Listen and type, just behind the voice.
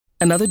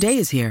Another day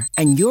is here,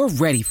 and you're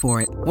ready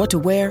for it. What to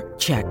wear?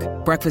 Check.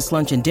 Breakfast,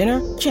 lunch, and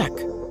dinner? Check.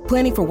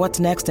 Planning for what's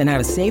next and how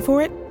to save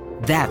for it?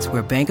 That's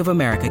where Bank of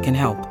America can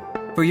help.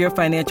 For your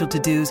financial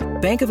to-dos,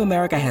 Bank of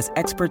America has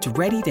experts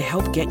ready to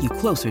help get you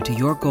closer to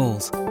your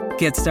goals.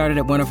 Get started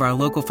at one of our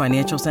local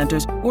financial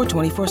centers or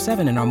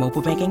 24/7 in our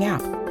mobile banking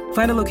app.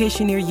 Find a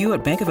location near you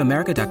at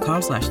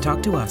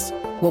bankofamerica.com/talktous.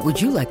 What would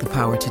you like the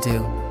power to do?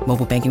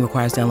 Mobile banking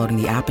requires downloading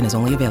the app and is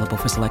only available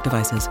for select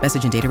devices.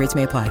 Message and data rates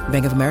may apply.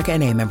 Bank of America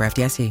N.A., member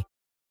FDIC.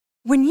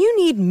 When you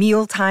need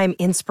mealtime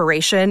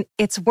inspiration,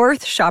 it's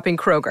worth shopping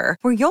Kroger,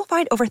 where you'll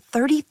find over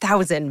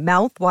 30,000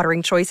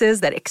 mouth-watering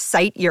choices that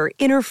excite your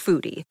inner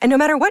foodie. And no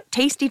matter what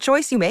tasty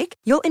choice you make,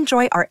 you'll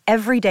enjoy our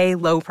everyday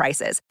low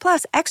prices,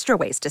 plus extra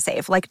ways to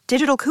save, like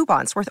digital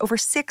coupons worth over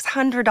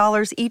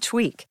 $600 each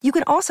week. You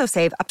can also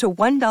save up to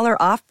 $1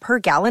 off per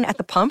gallon at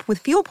the pump with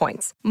fuel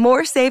points.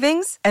 More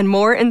savings and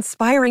more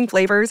inspiring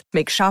flavors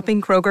make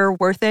shopping Kroger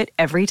worth it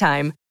every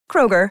time.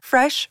 Kroger,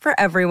 fresh for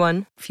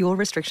everyone. Fuel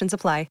restrictions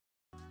apply.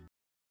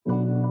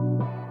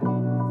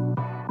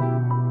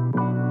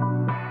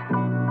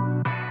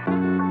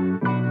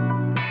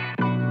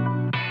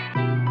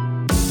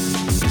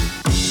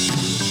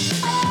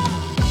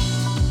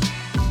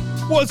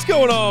 What's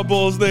going on,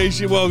 Bulls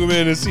Nation? Welcome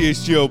in to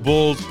CHGO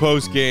Bulls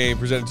postgame,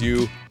 presented to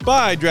you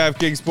by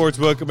DraftKings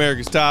Sportsbook,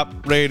 America's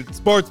top-rated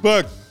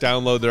sportsbook.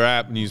 Download their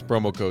app and use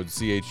promo code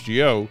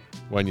CHGO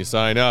when you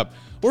sign up.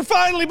 We're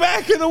finally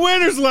back in the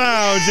Winners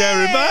Lounge,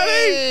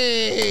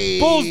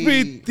 everybody! Bulls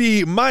beat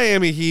the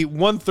Miami Heat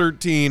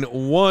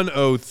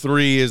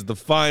 113-103 is the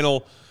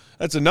final.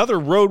 That's another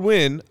road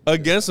win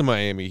against the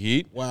Miami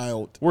Heat.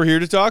 Wild. We're here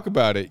to talk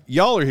about it.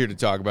 Y'all are here to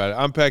talk about it.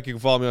 I'm Peck. You can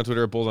follow me on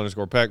Twitter at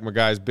Bulls_Peck. My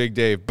guys, Big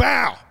Dave,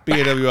 Bow,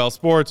 BAWL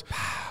Sports.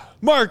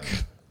 Mark,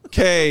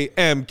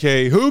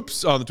 KMK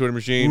Hoops on the Twitter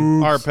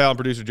machine. Our pal and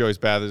producer, Joey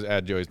Spathers,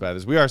 at Joey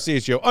Spathers. We are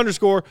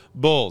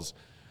CHGO_Bulls.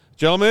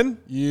 Gentlemen.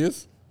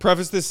 Yes.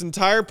 Preface this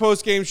entire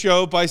post-game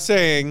show by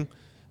saying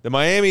the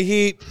Miami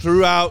Heat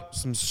threw out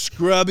some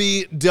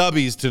scrubby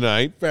dubbies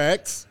tonight.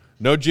 Facts.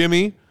 No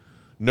Jimmy.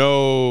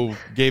 No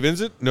Gabe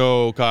Vincent,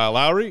 no Kyle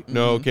Lowry,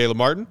 no Caleb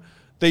Martin.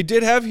 They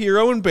did have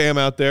Hero and Bam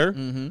out there,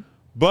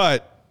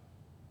 but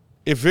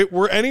if it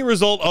were any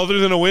result other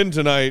than a win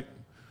tonight,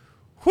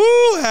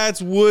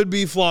 hats would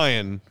be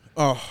flying.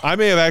 Oh. I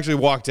may have actually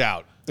walked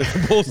out if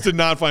the Bulls did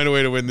not find a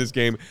way to win this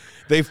game.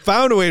 They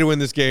found a way to win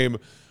this game.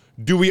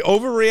 Do we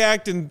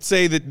overreact and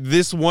say that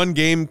this one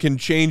game can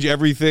change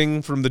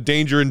everything from the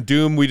danger and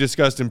doom we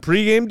discussed in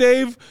pregame,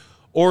 Dave?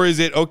 Or is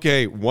it,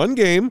 okay, one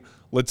game,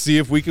 let's see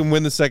if we can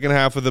win the second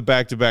half of the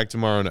back-to-back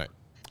tomorrow night?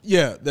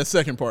 Yeah, that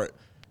second part.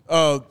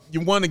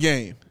 You won a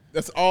game.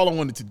 That's all I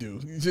wanted to do.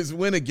 You just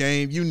win a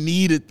game. You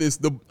needed this.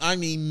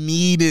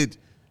 Needed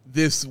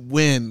this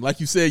win. Like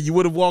you said, you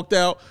would have walked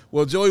out.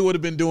 Well, Joey would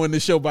have been doing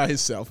this show by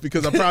himself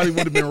because I probably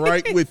would have been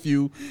right with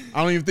you.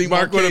 I don't even think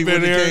Mark would have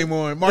came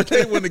on. Mark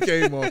wouldn't have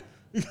came on.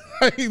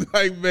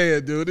 like,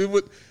 man, dude,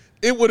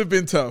 it would have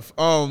been tough.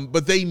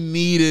 But they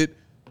needed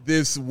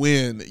this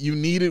win. You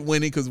needed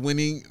winning because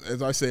winning,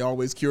 as I say,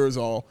 always cures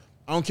all.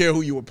 I don't care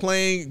who you were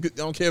playing. I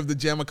don't care if the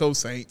Jamico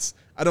Saints.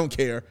 I don't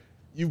care.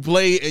 You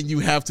play and you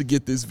have to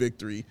get this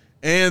victory.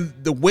 And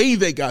the way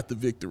they got the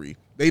victory,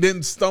 they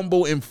didn't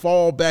stumble and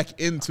fall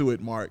back into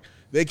it, Mark.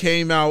 They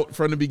came out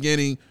from the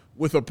beginning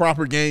with a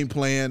proper game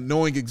plan,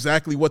 knowing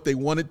exactly what they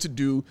wanted to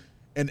do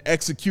and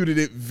executed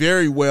it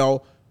very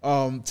well.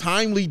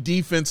 Timely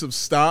defensive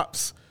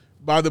stops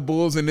by the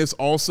Bulls in this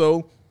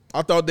also.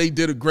 I thought they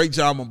did a great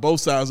job on both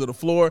sides of the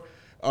floor.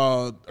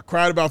 I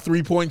cried about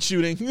three-point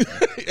shooting,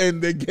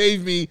 and they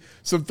gave me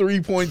some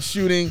three-point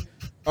shooting.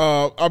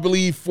 I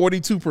believe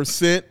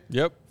 42%.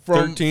 Yep,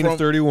 13 of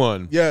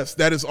 31. Yes,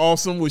 that is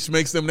awesome, which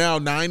makes them now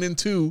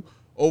 9-2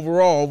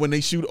 overall when they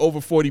shoot over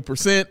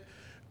 40%.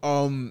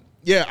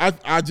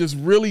 I just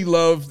really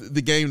loved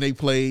the game they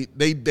played.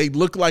 They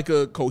look like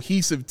a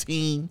cohesive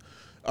team.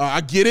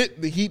 I get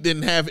it. The Heat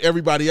didn't have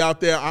everybody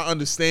out there. I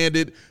understand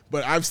it.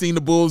 But I've seen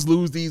the Bulls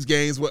lose these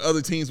games where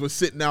other teams were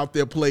sitting out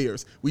their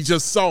players. We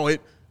just saw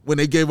it when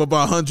they gave up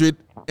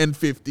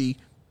 150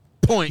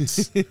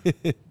 points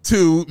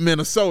to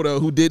Minnesota,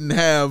 who didn't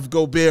have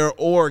Gobert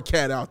or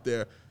Cat out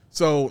there.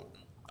 So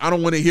I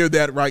don't want to hear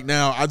that right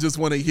now. I just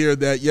want to hear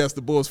that, yes,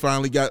 the Bulls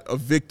finally got a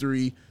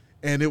victory,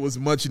 and it was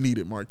much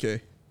needed, Marquez.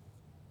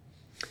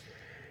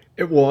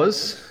 It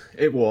was.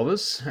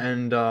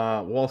 And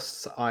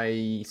whilst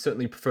I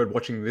certainly preferred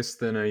watching this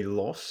than a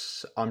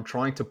loss, I'm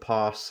trying to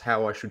pass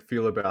how I should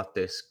feel about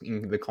this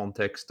in the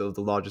context of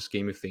the larger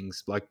scheme of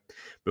things. Like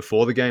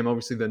before the game,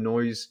 obviously the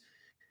noise,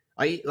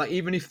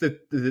 even if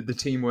the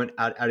team weren't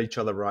at each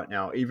other right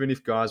now, even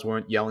if guys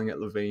weren't yelling at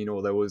Levine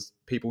or there was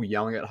people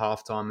yelling at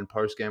halftime and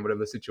post-game,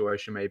 whatever the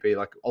situation may be,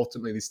 like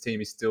ultimately this team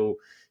is still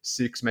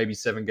 6, maybe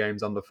 7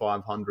 games under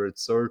 500.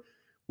 So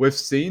we've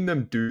seen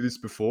them do this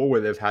before where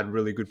they've had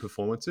really good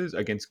performances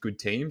against good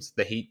teams.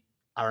 The Heat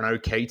are an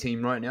okay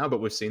team right now,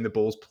 but we've seen the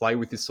Bulls play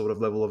with this sort of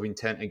level of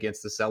intent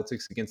against the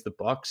Celtics, against the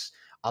Bucks,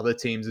 other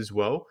teams as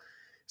well.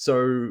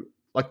 So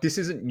like, this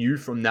isn't new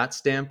from that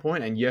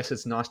standpoint. And yes,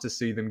 it's nice to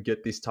see them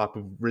get this type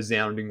of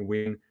resounding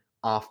win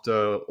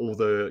after all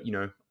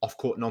the,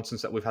 off-court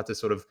nonsense that we've had to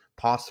sort of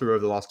pass through over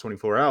the last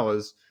 24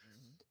 hours.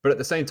 But at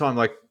the same time,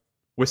 like,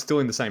 we're still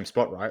in the same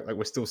spot, right? Like,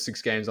 we're still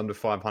 6 games under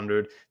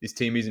 500. This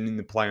team isn't in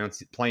the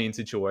play-in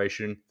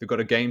situation. They've got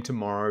a game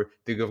tomorrow.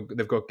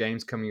 They've got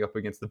games coming up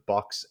against the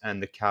Bucks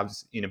and the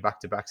Cavs in a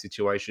back-to-back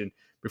situation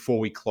before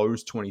we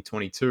close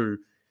 2022.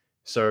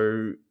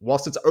 So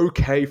whilst it's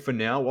okay for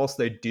now, whilst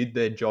they did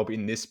their job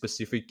in this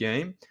specific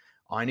game,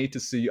 I need to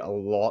see a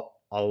lot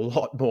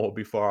more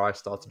before I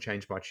start to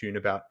change my tune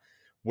about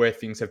where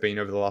things have been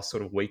over the last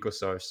sort of week or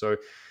so. So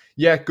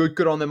yeah,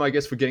 good on them, I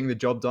guess, for getting the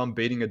job done,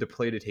 beating a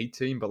depleted Heat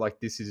team. But like,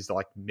 this is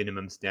like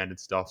minimum standard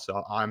stuff.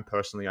 So I'm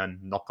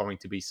not going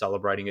to be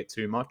celebrating it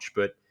too much.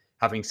 But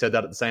having said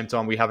that, at the same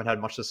time, we haven't had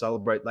much to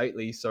celebrate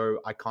lately. So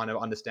I kind of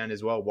understand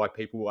as well why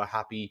people are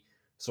happy,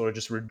 sort of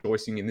just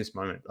rejoicing in this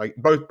moment. Like,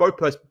 both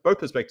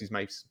perspectives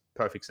makes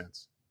perfect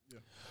sense.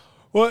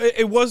 Well,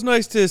 it was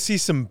nice to see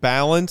some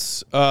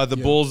balance.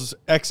 Bulls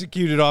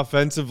executed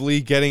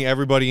offensively, getting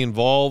everybody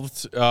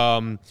involved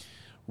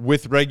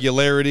with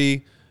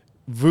regularity.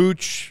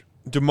 Vooch,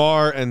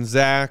 DeMar, and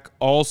Zach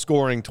all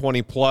scoring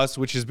 20-plus,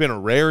 which has been a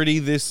rarity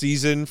this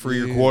season for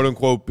your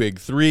quote-unquote big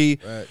three.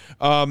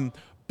 Right.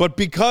 But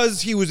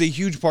because he was a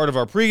huge part of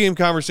our pregame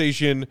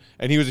conversation,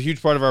 and he was a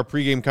huge part of our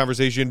pregame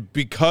conversation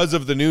because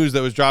of the news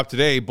that was dropped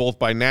today, both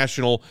by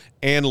national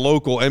and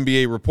local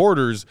NBA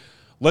reporters,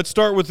 let's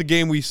start with the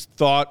game we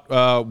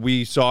thought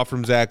we saw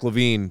from Zach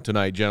LaVine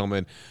tonight,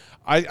 gentlemen.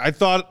 I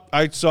thought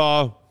I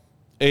saw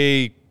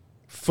a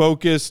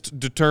focused,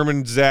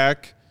 determined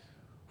Zach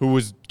who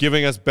was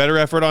giving us better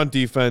effort on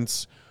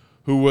defense,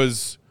 who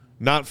was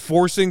not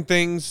forcing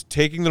things,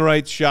 taking the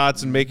right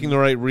shots, and making the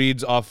right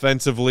reads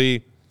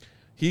offensively.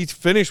 He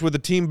finished with a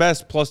team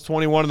best, plus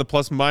 21 in the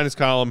plus-minus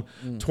column,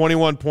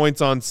 21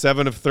 points on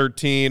 7 of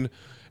 13,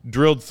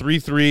 drilled 3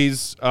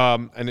 threes,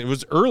 and it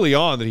was early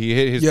on that he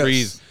hit his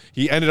threes.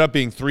 He ended up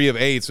being 3 of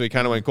 8, so he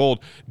kind of went cold.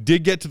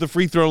 Did get to the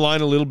free throw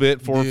line a little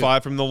bit, 4 or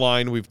 5 from the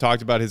line. We've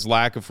talked about his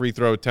lack of free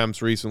throw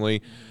attempts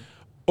recently.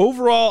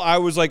 Overall, I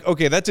was like,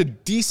 okay, that's a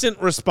decent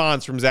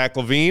response from Zach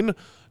LaVine,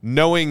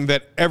 knowing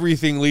that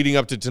everything leading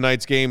up to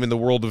tonight's game in the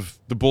world of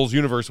the Bulls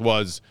universe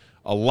was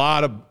a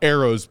lot of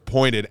arrows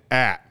pointed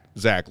at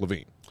Zach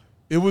LaVine.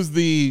 It was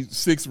the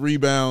 6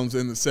 rebounds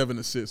and the 7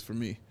 assists for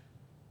me.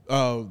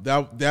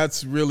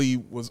 That's really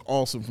was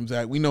awesome from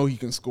Zach. We know he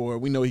can score.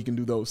 We know he can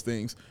do those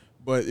things.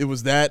 But it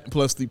was that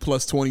plus the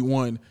plus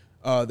 21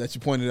 that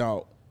you pointed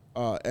out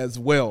as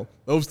well.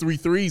 Those 3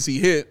 threes he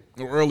hit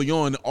early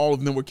on, all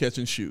of them were catch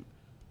and shoot.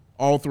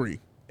 All 3.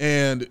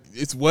 And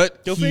it's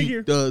what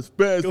he does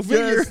best.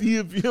 Yes,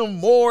 give him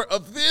more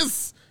of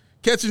this.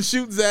 Catch and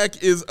shoot,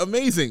 Zach, is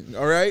amazing,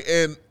 all right?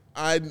 And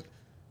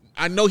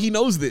I know he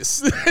knows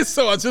this,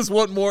 so I just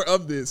want more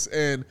of this,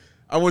 and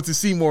I want to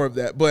see more of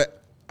that.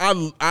 But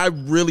I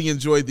really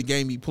enjoyed the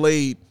game he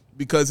played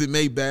because it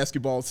made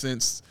basketball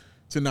sense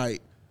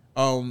tonight.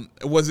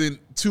 It wasn't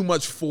too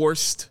much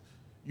forced.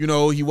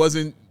 He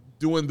wasn't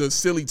doing the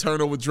silly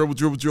turnover, dribble.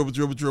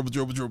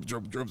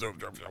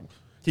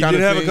 He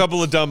did have a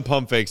couple of dumb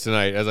pump fakes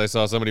tonight, as I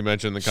saw somebody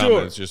mention in the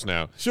comments just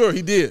now. Sure,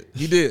 he did.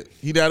 He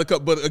had a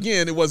couple, but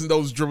again, it wasn't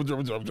those dribble.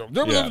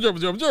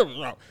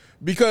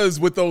 Because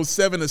with those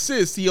 7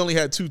 assists, he only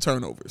had 2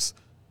 turnovers.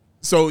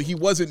 So he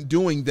wasn't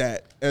doing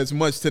that as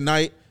much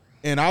tonight.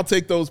 And I'll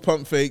take those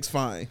pump fakes,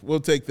 fine. We'll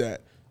take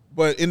that.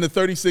 But in the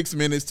 36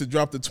 minutes to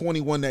drop the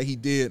 21 that he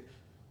did,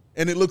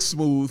 and it looked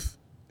smooth,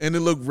 and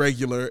it looked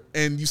regular,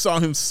 and you saw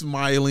him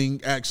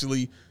smiling,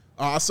 actually.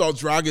 I saw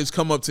Dragic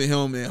come up to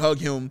him and hug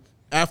him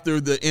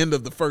after the end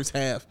of the first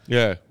half.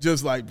 Yeah.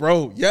 Just like,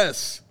 bro,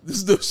 yes, this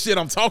is the shit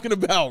I'm talking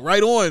about.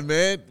 Right on,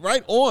 man.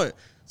 Right on.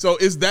 So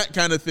it's that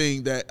kind of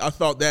thing that I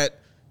thought that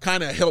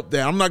kind of helped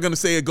that. I'm not going to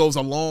say it goes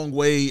a long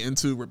way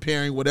into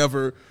repairing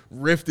whatever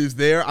rift is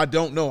there. I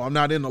don't know. I'm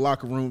not in the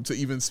locker room to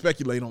even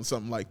speculate on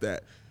something like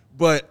that.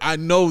 But I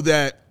know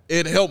that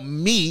it helped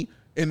me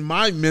in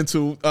my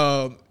mental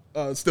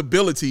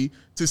stability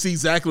to see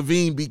Zach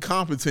LaVine be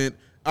competent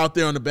out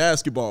there on the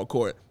basketball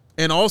court.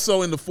 And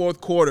also in the fourth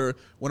quarter,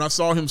 when I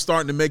saw him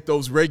starting to make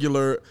those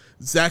regular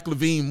Zach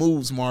LaVine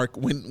moves, Mark,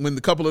 when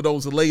the couple of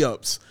those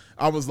layups,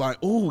 I was like,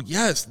 oh,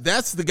 yes,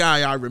 that's the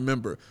guy I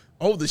remember.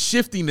 Oh, the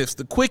shiftiness,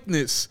 the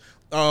quickness,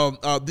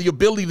 the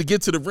ability to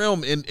get to the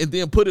rim and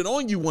then put it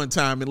on you one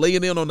time and lay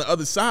it in on the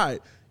other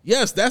side.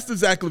 Yes, that's the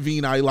Zach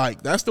LaVine I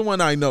like. That's the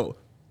one I know.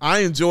 I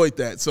enjoyed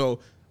that. So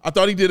I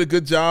thought he did a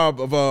good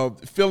job of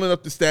filling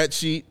up the stat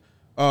sheet,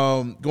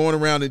 going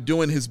around and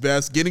doing his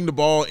best, getting the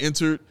ball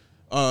entered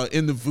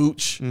in the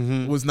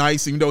Vooch was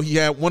nice. Even though he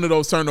had one of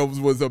those turnovers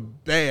was a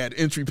bad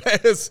entry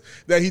pass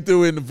that he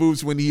threw in the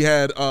Vooch when he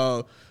had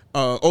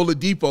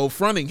Oladipo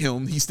fronting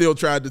him. He still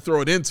tried to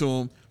throw it into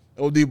him.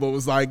 Oladipo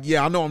was like,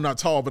 yeah, I know I'm not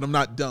tall, but I'm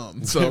not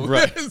dumb. So,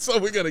 so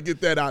we're going to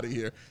get that out of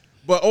here.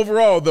 But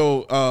overall,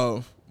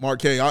 though,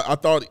 Marquez, I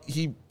thought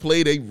he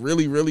played a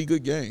really, really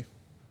good game.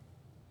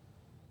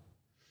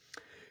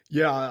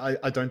 Yeah,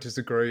 I don't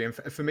disagree. And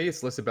for me,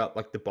 it's less about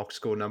like the box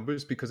score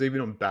numbers, because even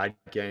on bad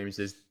games,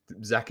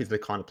 Zach is the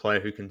kind of player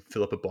who can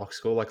fill up a box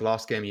score. Like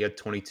last game, he had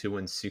 22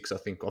 and 6, I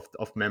think,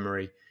 off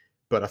memory.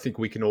 But I think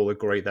we can all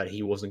agree that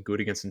he wasn't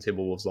good against the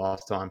Timberwolves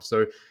last time.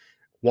 So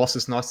whilst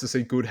it's nice to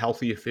see good,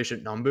 healthy,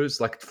 efficient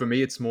numbers, like for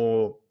me, it's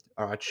more,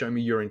 all right, show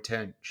me your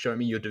intent, show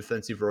me your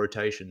defensive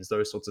rotations,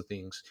 those sorts of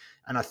things.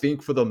 And I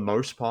think for the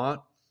most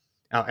part,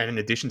 and in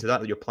addition to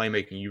that, your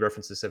playmaking, you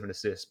referenced the 7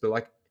 assists, but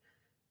like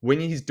when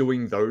he's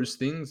doing those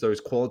things, those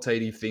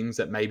qualitative things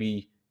that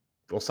maybe,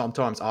 or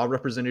sometimes are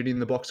represented in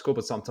the box score,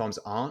 but sometimes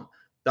aren't,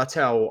 that's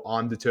how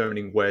I'm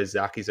determining where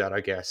Zach is at, I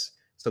guess.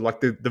 So like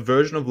the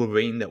version of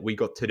LaVine that we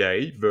got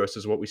today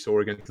versus what we saw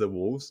against the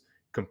Wolves,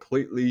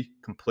 completely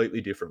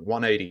different.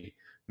 180.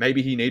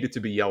 Maybe he needed to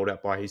be yelled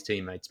at by his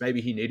teammates.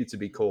 Maybe he needed to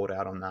be called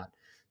out on that.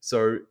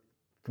 So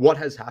what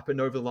has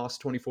happened over the last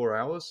 24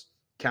 hours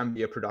can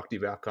be a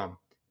productive outcome.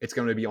 It's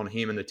going to be on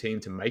him and the team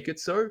to make it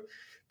so.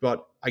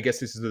 But I guess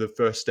this is the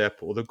first step,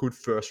 or the good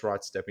first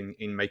right step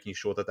in making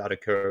sure that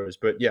occurs.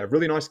 But yeah,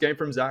 really nice game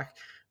from Zach.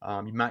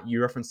 Matt,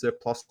 you referenced it,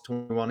 plus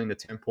 21 in a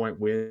 10-point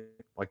win.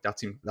 Like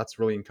that's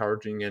really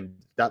encouraging. And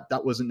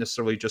that wasn't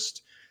necessarily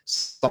just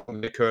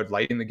something that occurred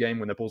late in the game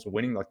when the Bulls were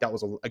winning. Like that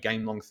was a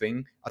game-long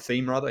thing, a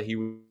theme rather. He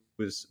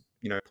was,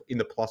 in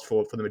the plus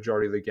for the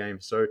majority of the game.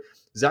 So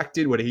Zach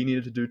did what he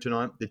needed to do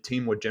tonight. The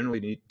team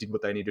generally did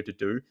what they needed to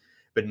do.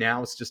 But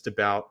now it's just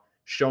about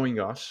showing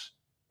us,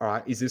 all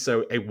right, is this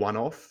a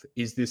one-off?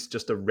 Is this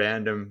just a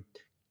random,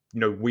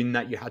 win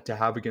that you had to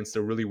have against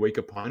a really weak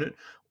opponent?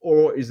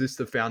 Or is this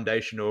the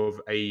foundation of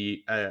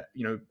a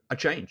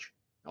change?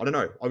 I don't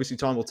know. Obviously,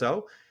 time will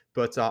tell.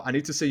 But I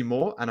need to see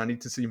more, and I need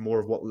to see more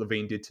of what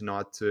LaVine did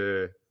tonight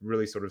to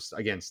really sort of,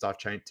 again, start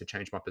to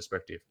change my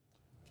perspective.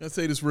 Can I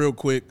say this real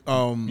quick?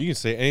 You can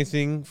say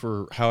anything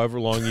for however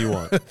long you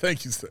want.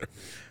 Thank you, sir.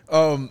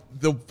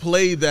 The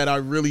play that I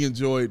really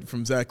enjoyed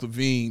from Zach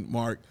LaVine,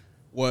 Mark,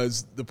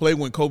 was the play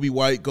when Kobe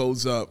White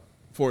goes up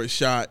for a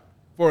shot,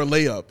 for a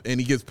layup, and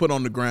he gets put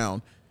on the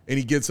ground, and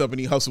he gets up and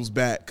he hustles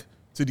back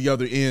to the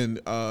other end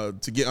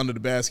to get under the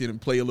basket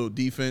and play a little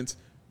defense.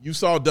 You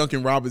saw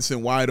Duncan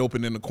Robinson wide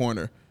open in the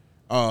corner,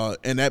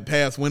 and that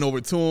pass went over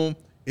to him.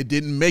 It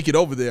didn't make it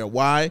over there.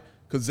 Why?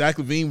 Because Zach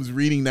LaVine was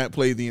reading that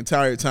play the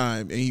entire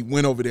time, and he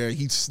went over there.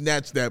 He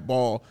snatched that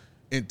ball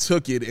and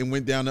took it and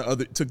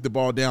took the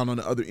ball down on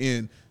the other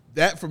end.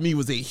 That, for me,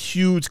 was a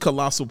huge,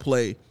 colossal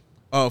play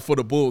for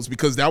the Bulls,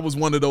 because that was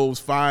one of those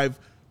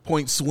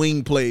 5-point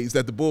swing plays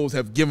that the Bulls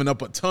have given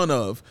up a ton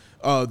of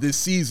this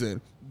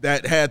season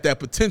that had that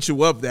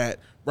potential of that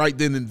right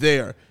then and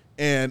there.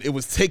 And it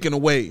was taken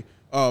away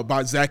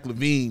by Zach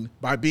LaVine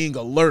by being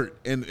alert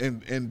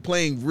and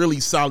playing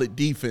really solid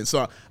defense.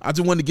 So I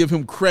just wanted to give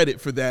him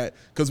credit for that,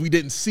 because we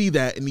didn't see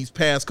that in these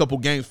past couple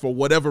games for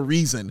whatever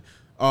reason.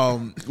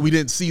 We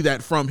didn't see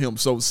that from him.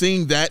 So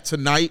seeing that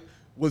tonight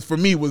was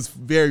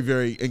very,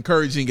 very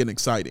encouraging and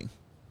exciting.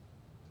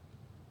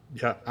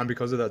 Yeah, and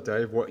because of that,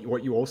 Dave,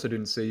 what you also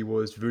didn't see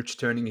was Vooch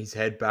turning his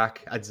head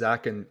back at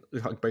Zach and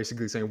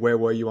basically saying, where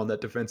were you on that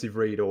defensive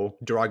read? Or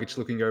Dragic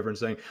looking over and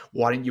saying,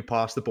 why didn't you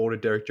pass the ball to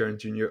Derek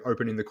Jones Jr.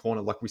 open in the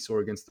corner like we saw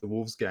against the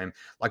Wolves game?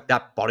 Like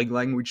that body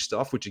language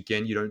stuff, which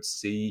again, you don't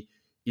see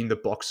in the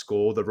box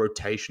score, the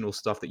rotational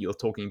stuff that you're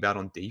talking about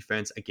on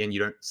defense. Again, you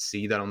don't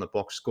see that on the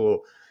box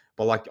score.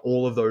 But like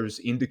all of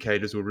those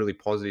indicators were really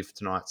positive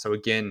tonight. So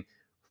again,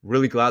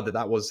 really glad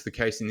that was the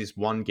case in this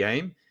one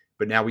game.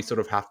 But now we sort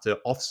of have to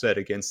offset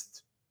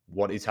against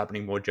what is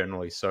happening more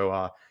generally.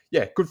 So,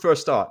 good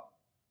first start.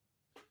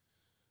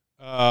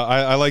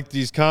 I like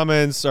these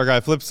comments. Our guy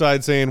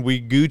Flipside saying,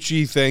 we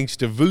Gucci thanks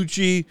to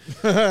Vooch.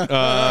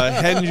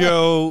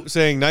 Henjo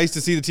saying, nice to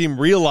see the team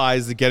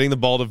realize that getting the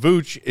ball to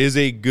Vooch is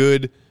a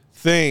good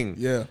thing.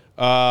 Yeah.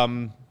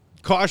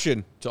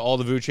 Caution to all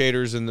the Vooch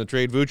haters and the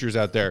trade Voochers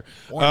out there.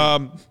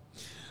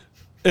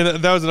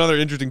 And that was another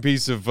interesting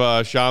piece of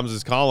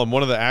Shams' column.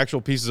 One of the actual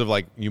pieces of,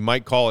 like, you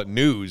might call it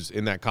news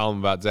in that column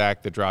about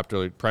Zach that dropped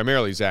earlier,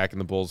 primarily Zach and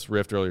the Bulls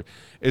rift earlier,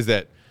 is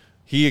that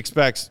he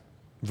expects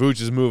Vooch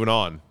is moving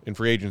on in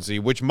free agency,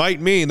 which might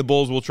mean the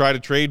Bulls will try to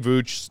trade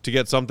Vooch to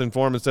get something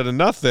for him instead of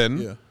nothing.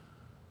 Yeah.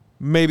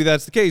 Maybe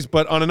that's the case.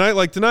 But on a night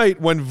like tonight,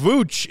 when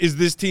Vooch is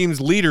this team's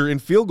leader in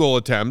field goal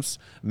attempts,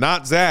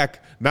 not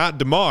Zach, not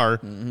DeMar,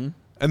 and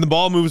the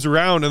ball moves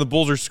around and the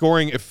Bulls are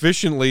scoring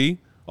efficiently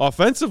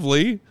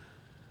offensively,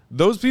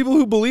 those people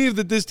who believe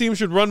that this team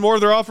should run more of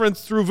their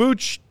offense through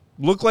Vooch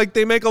look like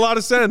they make a lot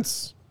of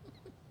sense.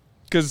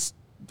 Because,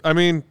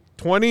 29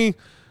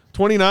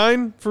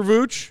 for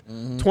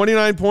Vooch,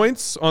 29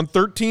 points on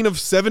 13 of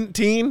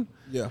 17,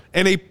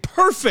 and a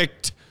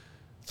perfect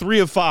 3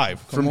 of 5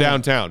 from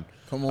downtown.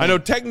 Come on. I know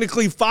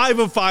technically 5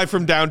 of 5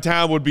 from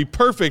downtown would be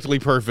perfectly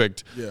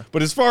perfect. Yeah.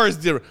 But as far as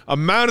the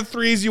amount of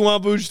threes you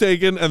want Vooch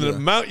taking and the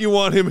amount you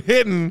want him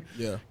hitting,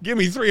 give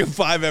me 3 of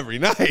 5 every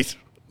night.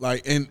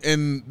 Like,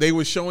 and they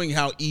were showing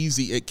how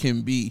easy it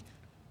can be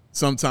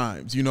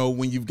sometimes,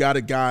 when you've got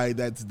a guy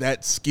that's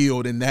that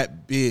skilled and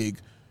that big,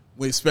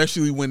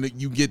 especially when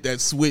you get that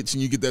switch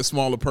and you get that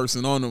smaller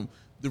person on him,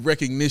 the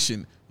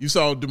recognition. You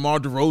saw DeMar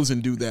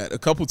DeRozan do that a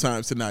couple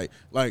times tonight.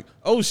 Like,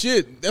 oh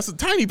shit, that's a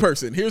tiny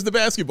person. Here's the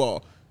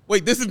basketball.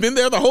 Wait, this has been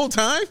there the whole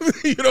time?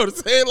 You know what I'm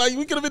saying? Like,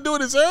 we could have been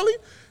doing this early.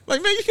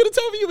 Like, man, you could have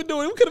told me you've been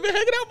doing it. We could have been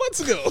hanging out months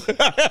ago.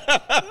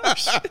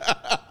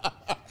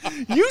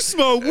 You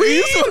smoke weed.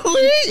 You smoke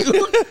weed.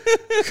 Doing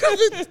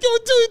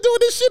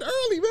this shit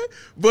early, man.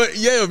 But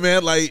yeah,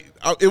 man, like,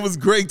 it was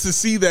great to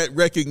see that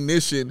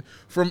recognition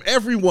from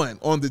everyone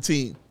on the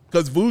team,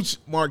 because Vooch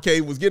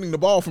Marquet was getting the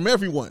ball from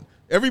everyone.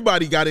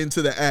 Everybody got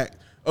into the act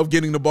of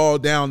getting the ball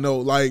down low.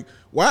 Like,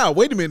 wow,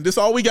 wait a minute, this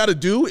all we got to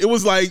do? It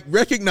was like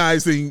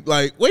recognizing,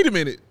 like, wait a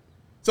minute.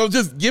 So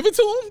just give it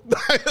to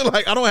him?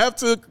 Like, I don't have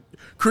to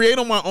create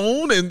on my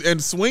own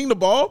and swing the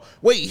ball?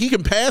 Wait, he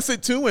can pass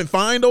it too and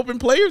find open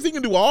players? He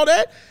can do all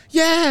that?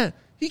 Yeah,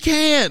 he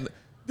can.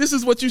 This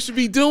is what you should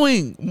be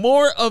doing.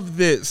 More of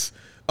this.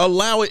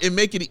 Allow it and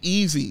make it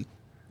easy.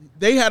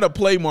 They had a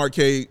play,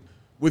 Marquet,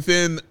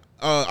 within,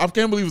 I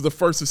can't believe it was the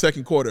first or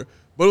second quarter,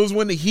 but it was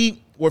when the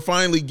Heat were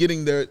finally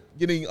getting their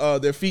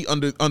feet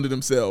under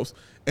themselves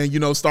and, you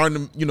know,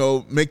 starting to, you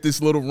know, make this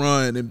little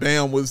run, and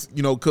Bam was,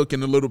 you know,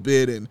 cooking a little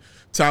bit, and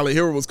Tyler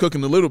Hero was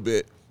cooking a little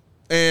bit,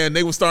 and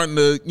they were starting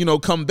to, you know,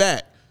 come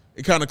back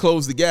and kind of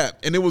close the gap.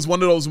 And it was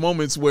one of those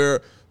moments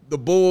where the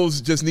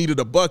Bulls just needed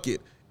a bucket.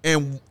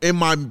 And in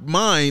my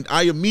mind,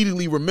 I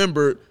immediately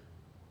remembered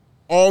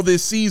all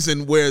this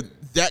season where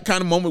that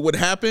kind of moment would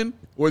happen,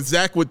 where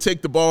Zach would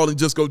take the ball and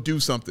just go do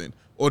something,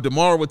 or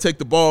DeMar would take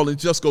the ball and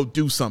just go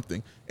do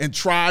something and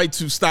try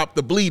to stop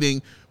the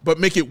bleeding, but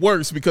make it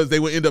worse because they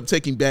would end up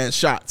taking bad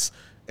shots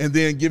and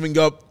then giving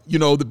up, you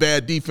know, the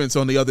bad defense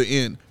on the other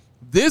end.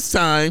 This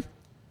time,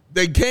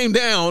 they came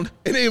down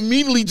and they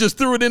immediately just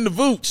threw it into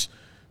Vooch,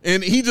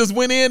 and he just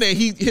went in and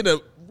he hit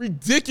a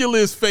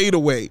ridiculous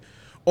fadeaway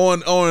on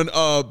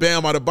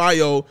Bam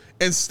Adebayo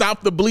and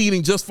stopped the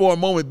bleeding just for a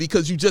moment,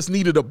 because you just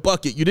needed a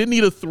bucket. You didn't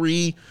need a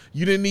three.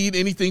 You didn't need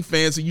anything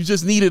fancy. You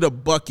just needed a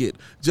bucket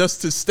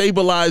just to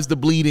stabilize the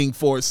bleeding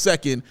for a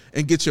second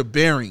and get your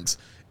bearings.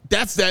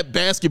 That's that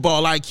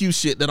basketball IQ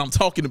shit that I'm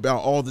talking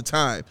about all the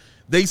time.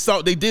 They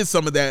did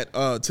some of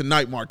that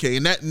tonight, Marquet,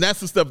 and that's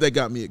the stuff that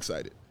got me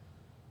excited.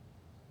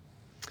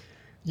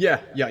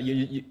 Yeah,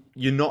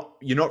 you're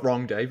not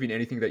wrong, Dave, in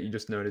anything that you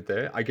just noted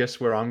there. I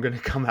guess where I'm going to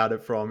come at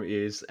it from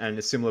is, and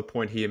a similar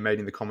point here made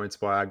in the comments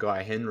by our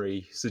guy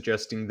Henry,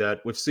 suggesting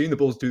that we've seen the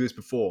Bulls do this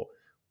before,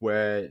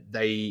 where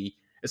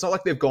it's not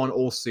like they've gone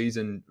all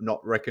season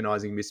not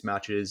recognizing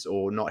mismatches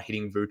or not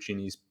hitting Vooch in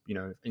his, you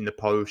know, in the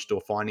post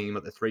or finding him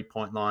at the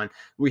 3-point line.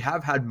 We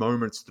have had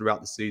moments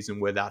throughout the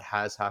season where that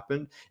has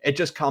happened. It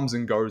just comes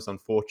and goes,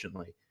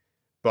 unfortunately.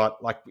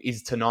 But, like,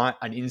 is tonight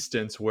an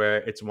instance where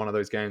it's one of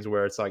those games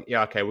where it's like,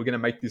 yeah, okay, we're going to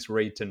make this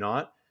read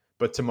tonight,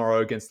 but tomorrow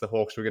against the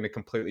Hawks, we're going to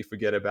completely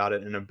forget about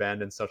it and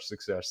abandon such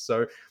success.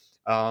 So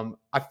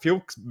I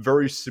feel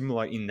very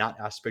similar in that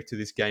aspect to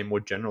this game more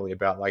generally,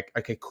 about like,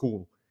 okay,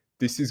 cool,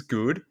 this is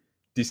good.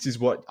 This is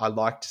what I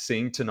liked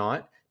seeing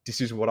tonight. This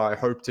is what I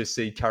hope to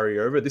see carry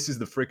over. This is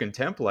the freaking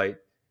template.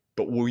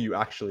 But will you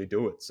actually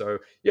do it? So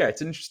yeah, it's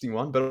an interesting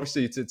one, but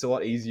obviously it's a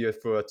lot easier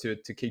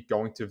to keep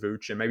going to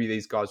Vooch, and maybe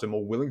these guys are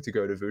more willing to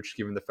go to Vooch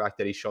given the fact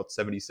that he shot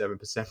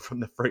 77%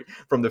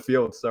 from the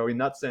field. So in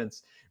that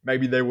sense,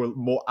 maybe they were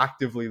more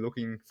actively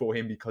looking for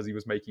him because he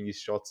was making his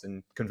shots,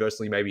 and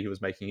conversely, maybe he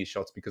was making his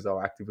shots because they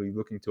were actively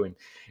looking to him.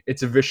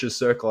 It's a vicious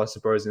circle, I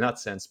suppose, in that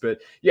sense.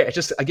 But yeah, it's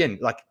just, again,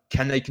 like,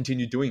 can they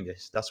continue doing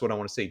this? That's what I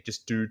want to see.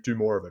 Just do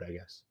more of it, I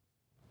guess.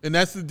 And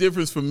that's the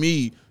difference for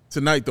me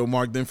tonight, though,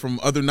 Mark, than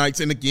from other nights.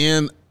 And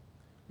again,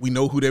 we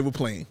know who they were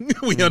playing.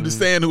 We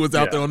understand who was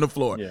out there on the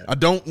floor. Yeah. I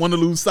don't want to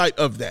lose sight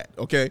of that,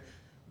 okay?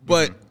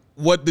 But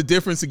what the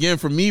difference, again,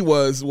 for me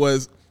was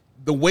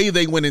the way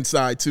they went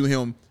inside to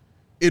him.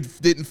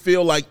 It didn't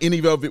feel like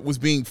any of it was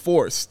being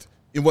forced.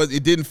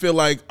 It didn't feel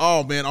like,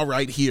 oh, man, all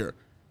right, here.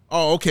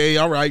 Oh, okay,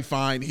 all right,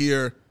 fine,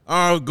 here.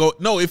 I'll go.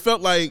 No, it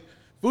felt like,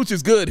 Vooch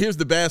is good. Here's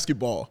the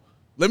basketball.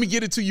 Let me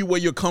get it to you where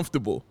you're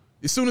comfortable.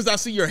 As soon as I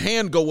see your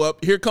hand go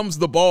up, here comes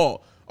the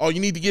ball. Oh, you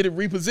need to get it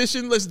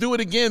repositioned? Let's do it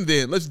again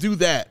then. Let's do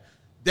that.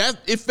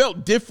 It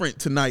felt different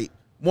tonight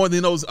more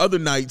than those other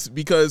nights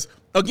because,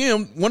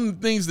 again, one of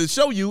the things that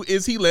show you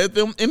is he led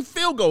them in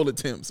field goal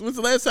attempts. When's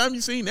the last time you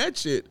seen that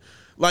shit?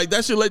 Like,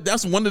 that's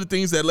one of the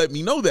things that let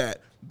me know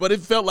that. But it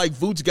felt like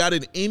Vooch got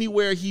it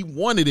anywhere he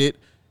wanted it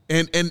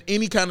and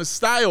any kind of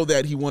style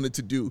that he wanted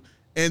to do.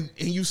 And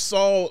you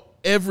saw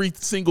every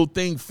single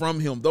thing from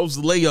him, those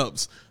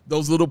layups,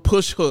 those little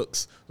push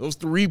hooks, those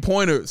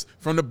 3-pointers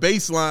from the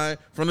baseline,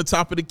 from the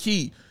top of the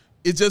key.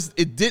 It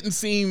didn't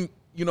seem,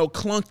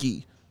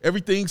 clunky.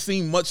 Everything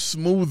seemed much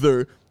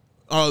smoother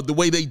the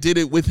way they did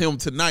it with him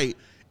tonight.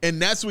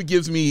 And that's what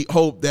gives me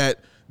hope that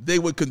they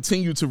would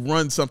continue to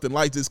run something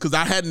like this, because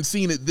I hadn't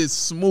seen it this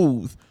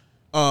smooth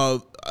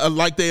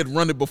like they had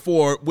run it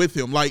before with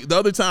him. Like the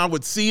other time I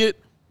would see it,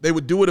 they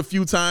would do it a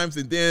few times,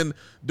 and then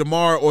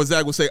DeMar or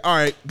Zach would say, all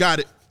right, got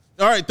it.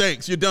 All right,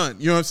 thanks, you're done.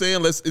 You know what I'm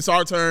saying? It's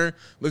our turn.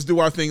 Let's do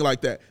our thing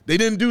like that. They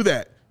didn't do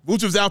that.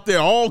 Vooch was out there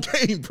all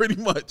game pretty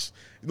much,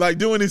 like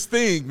doing his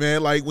thing,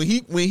 man. Like when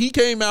he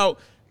came out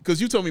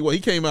because you told me he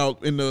came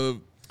out in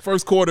the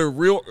first quarter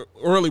real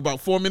early, about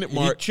 4-minute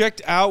mark. He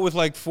checked out with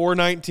like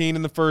 4:19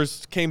 in the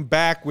first, came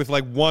back with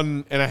like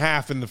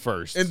 1.5 in the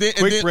first. And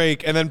then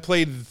break, and then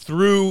played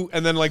through,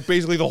 and then like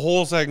basically the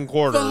whole second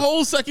quarter. The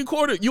whole second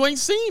quarter. You ain't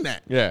seen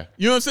that. Yeah.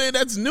 You know what I'm saying?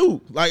 That's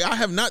new. Like, I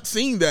have not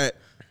seen that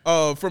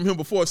from him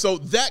before. So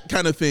that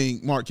kind of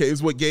thing, Mark K,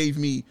 is what gave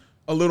me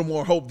a little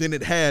more hope than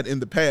it had in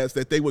the past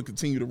that they would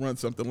continue to run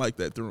something like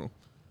that through him.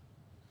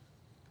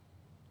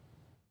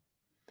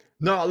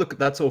 No, look,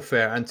 that's all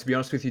fair. And to be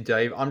honest with you,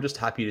 Dave, I'm just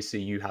happy to see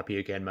you happy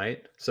again,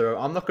 mate. So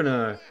I'm not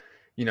gonna,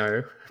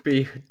 I'm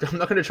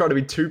not gonna try to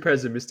be too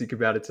pessimistic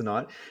about it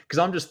tonight, because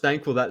I'm just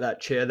thankful that that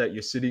chair that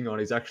you're sitting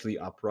on is actually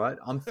upright.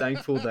 I'm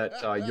thankful that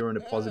you're in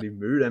a positive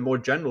mood, and more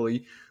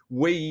generally,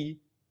 we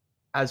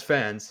as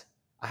fans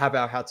have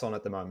our hats on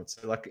at the moment.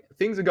 So like,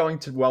 things are going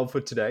well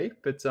for today,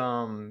 but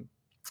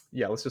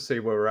yeah, let's just see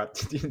where we're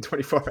at in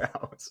 24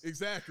 hours.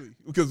 Exactly,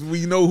 because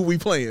we know who we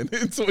playing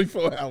in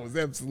 24 hours.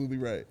 Absolutely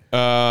right.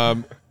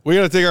 We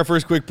got to take our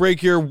first quick break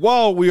here.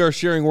 While we are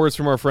sharing words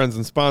from our friends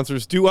and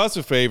sponsors, do us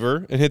a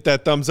favor and hit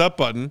that thumbs up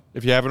button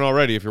if you haven't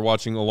already. If you're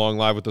watching along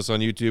live with us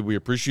on YouTube, we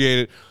appreciate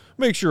it.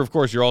 Make sure, of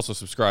course, you're also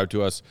subscribed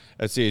to us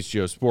at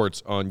CHGO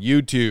Sports on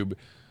YouTube.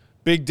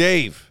 Big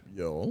Dave.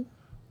 Yo.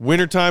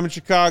 Wintertime in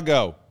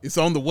Chicago. It's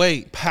on the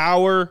way.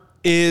 Power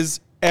is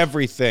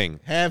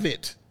everything. Have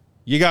it.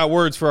 You got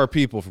words for our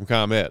people from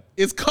ComEd.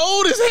 It's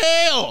cold as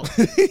hell.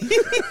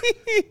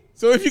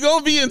 So if you're going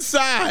to be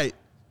inside,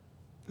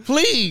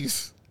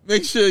 please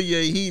make sure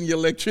your heat and your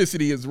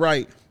electricity is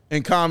right.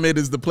 And ComEd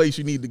is the place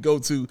you need to go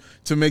to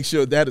make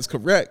sure that is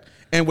correct.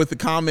 And with the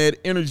ComEd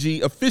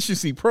Energy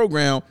Efficiency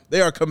Program,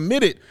 they are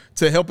committed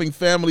to helping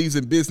families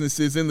and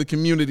businesses in the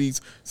communities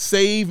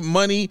save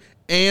money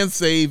and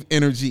save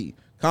energy.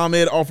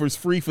 ComEd offers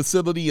free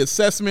facility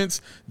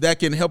assessments that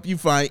can help you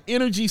find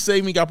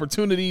energy-saving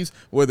opportunities,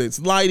 whether it's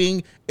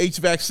lighting,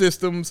 HVAC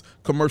systems,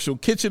 commercial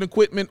kitchen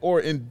equipment, or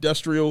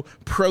industrial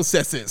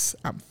processes.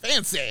 I'm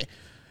fancy.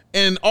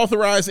 An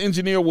authorized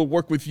engineer will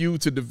work with you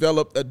to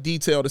develop a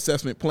detailed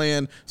assessment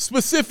plan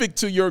specific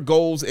to your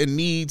goals and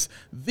needs.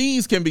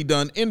 These can be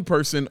done in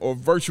person or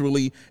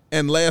virtually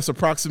and last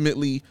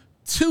approximately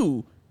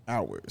 2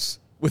 hours.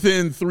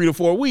 Within 3 to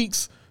 4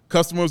 weeks,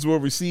 customers will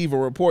receive a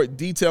report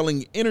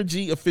detailing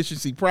energy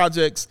efficiency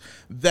projects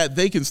that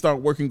they can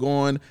start working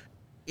on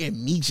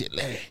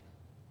immediately.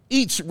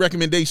 Each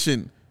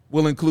recommendation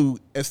will include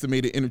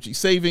estimated energy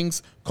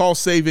savings,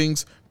 cost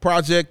savings,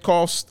 project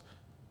cost,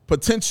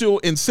 potential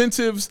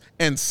incentives,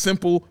 and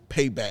simple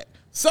payback.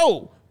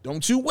 So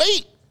don't you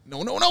wait.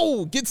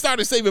 No. Get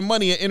started saving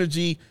money and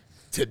energy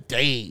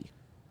today.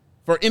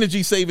 For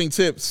energy saving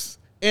tips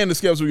and to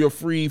schedule your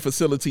free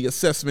facility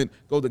assessment,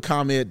 go to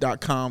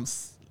ComEd.com.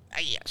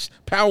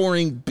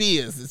 Powering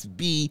Biz, it's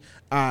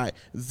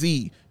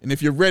B-I-Z. And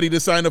if you're ready to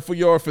sign up for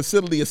your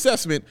facility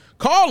assessment,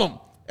 call them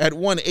at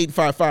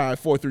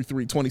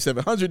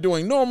 1-855-433-2700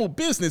 during normal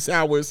business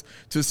hours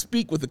to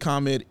speak with the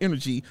ComEd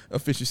Energy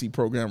Efficiency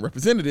Program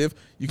representative.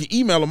 You can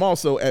email them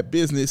also at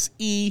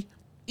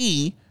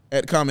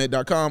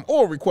businessee@comed.com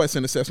or request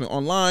an assessment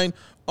online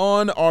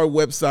on our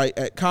website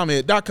at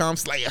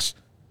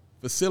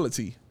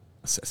comed.com/facility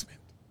assessment.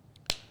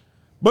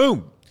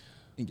 Boom.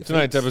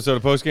 Tonight's episode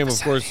of Postgame,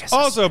 of course,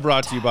 also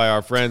brought to you by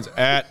our friends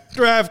at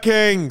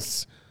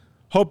DraftKings.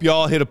 Hope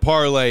y'all hit a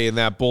parlay in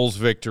that Bulls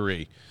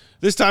victory.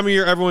 This time of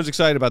year, everyone's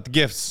excited about the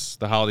gifts,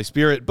 the holiday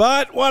spirit,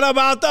 but what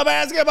about the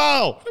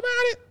basketball? What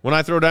about it? When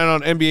I throw down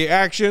on NBA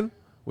action,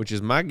 which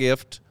is my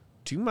gift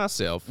to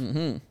myself,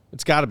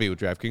 it's got to be with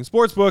DraftKings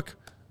Sportsbook,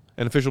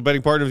 an official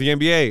betting partner of the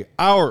NBA,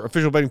 our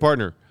official betting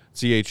partner,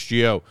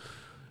 CHGO.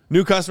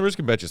 New customers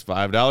can bet just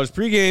 $5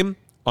 pregame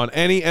on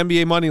any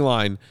NBA money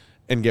line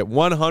and get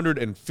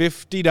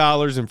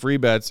 $150 in free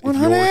bets if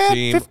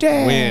your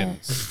team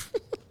wins.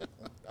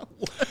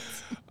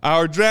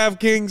 Our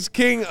DraftKings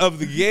king of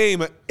the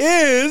game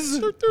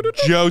is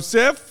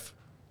Joseph.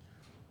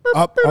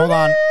 Hold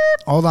on.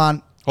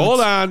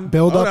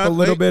 Build up a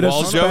little bit of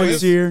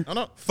suspense here.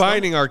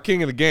 Finding our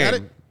king of the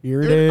game.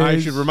 Here it is. I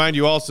should remind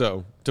you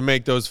also to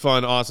make those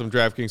fun, awesome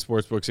DraftKings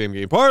Sportsbook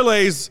same-game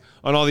parlays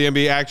on all the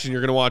NBA action you're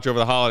going to watch over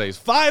the holidays.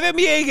 5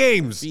 NBA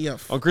games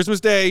on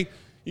Christmas Day.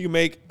 You can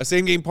make a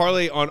same-game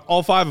parlay on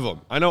all 5 of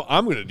them. I know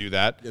I'm going to do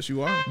that. Yes,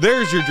 you are.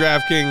 There's your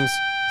DraftKings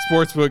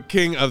Sportsbook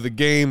king of the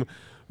game.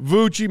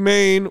 Vucci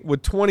Main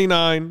with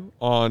 29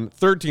 on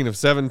 13 of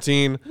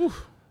 17.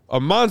 Oof.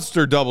 A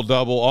monster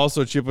double-double,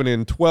 also chipping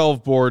in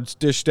 12 boards,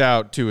 dished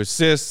out 2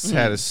 assists,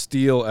 had a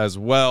steal as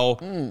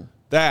well.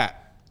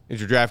 That is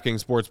your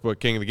DraftKings Sportsbook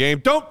king of the game.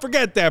 Don't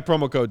forget that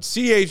promo code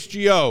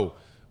CHGO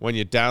when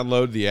you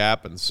download the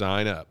app and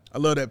sign up. I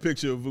love that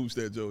picture of Vooch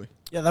there, Joey.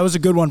 Yeah, that was a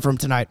good one from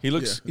tonight. He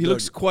looks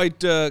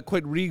quite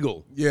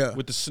regal. Yeah,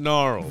 with the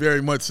snarl.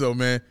 Very much so,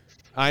 man.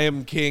 I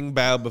am king,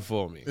 bow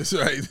before me. That's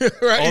right.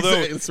 Right.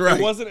 Although that's right.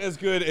 It wasn't as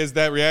good as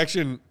that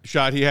reaction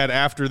shot he had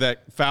after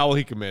that foul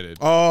he committed.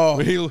 Oh,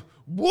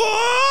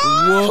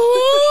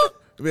 what?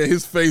 Man,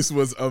 his face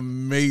was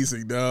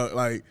amazing, dog.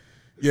 Like,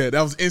 yeah,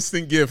 that was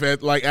instant gift.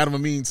 Like Adam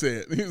Amin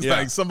said, he was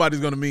like, somebody's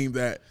gonna meme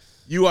that.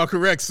 You are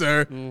correct,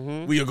 sir.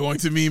 We are going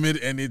to meme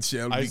it, and it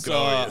shall be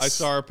glorious. I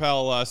saw our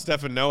pal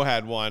Stefan No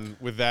had one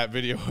with that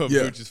video of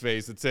Vooch's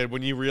face that said,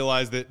 when you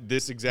realize that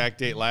this exact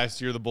date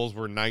last year, the Bulls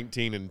were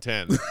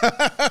 19-10.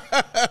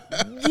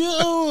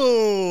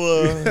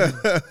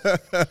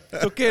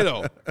 It's okay,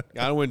 though.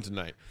 Gotta win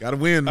tonight. Gotta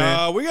win,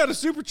 man. We got a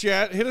super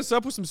chat. Hit us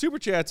up with some super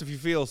chats if you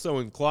feel so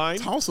inclined.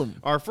 It's awesome.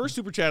 Our first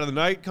super chat of the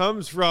night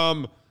comes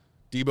from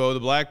Debo the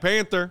Black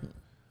Panther.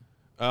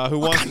 Who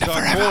wants to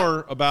talk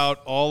more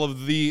about all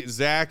of the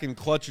Zach and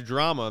Clutch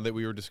drama that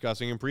we were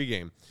discussing in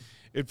pregame.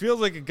 It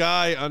feels like a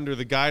guy under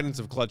the guidance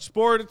of Clutch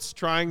Sports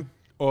trying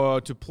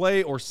to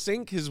play or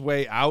sink his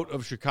way out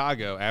of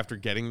Chicago after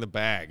getting the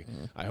bag.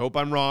 I hope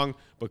I'm wrong,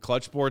 but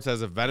Clutch Sports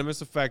has a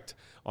venomous effect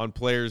on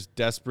players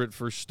desperate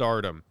for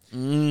stardom.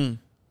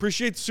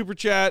 Appreciate the super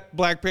chat,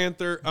 Black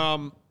Panther.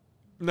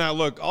 Now,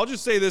 look, I'll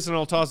just say this and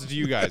I'll toss it to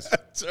you guys.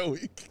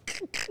 Joey.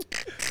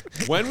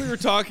 When we were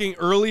talking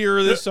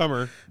earlier this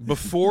summer,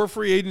 before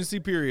free agency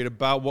period,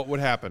 about what would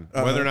happen,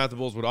 whether or not the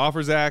Bulls would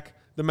offer Zach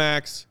the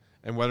max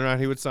and whether or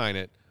not he would sign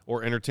it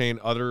or entertain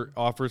other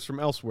offers from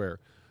elsewhere,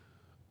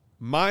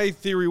 my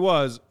theory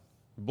was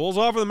Bulls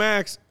offer the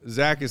max,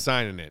 Zach is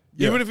signing it.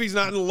 Yeah. Even if he's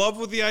not in love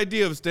with the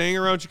idea of staying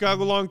around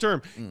Chicago long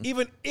term.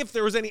 Even if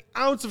there was any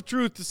ounce of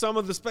truth to some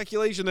of the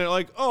speculation that,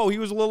 like, oh, he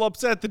was a little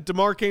upset that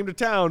DeMar came to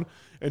town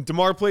and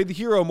DeMar played the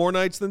hero more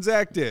nights than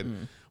Zach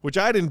did, which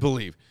I didn't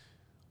believe.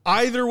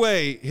 Either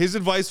way, his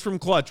advice from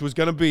Clutch was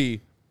going to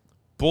be,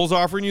 Bulls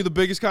offering you the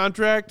biggest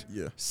contract,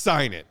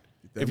 sign it.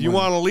 If you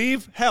want to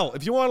leave, hell,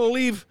 if you want to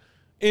leave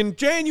in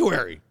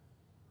January,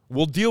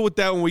 we'll deal with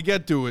that when we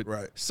get to it.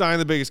 Right. Sign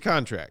the biggest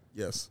contract.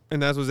 Yes.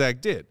 And that's what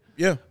Zach did.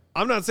 Yeah.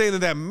 I'm not saying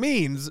that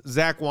means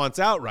Zach wants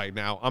out right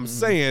now. I'm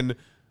saying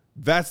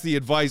that's the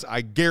advice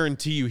I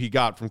guarantee you he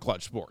got from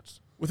Clutch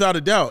Sports. Without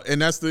a doubt.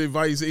 And that's the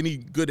advice any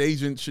good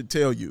agent should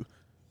tell you.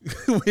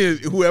 Who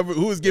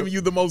is giving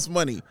you the most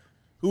money,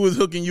 who is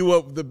hooking you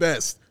up the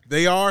best.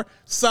 They are,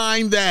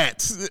 sign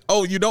that.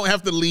 Oh, you don't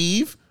have to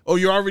leave? Oh,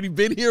 you already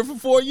been here for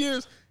 4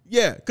 years?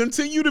 Yeah,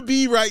 continue to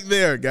be right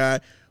there, guy.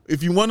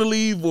 If you want to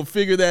leave, we'll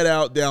figure that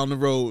out down the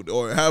road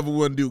or however we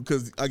want to do,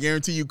 because I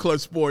guarantee you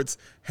Clutch Sports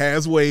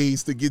has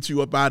ways to get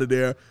you up out of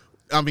there.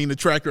 I mean, the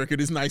track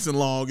record is nice and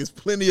long. There's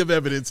plenty of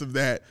evidence of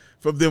that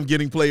from them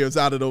getting players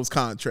out of those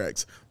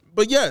contracts.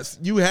 But yes,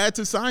 you had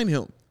to sign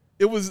him.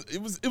 It was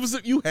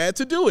you had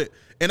to do it.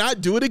 And I'd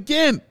do it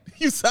again.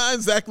 You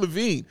sign Zach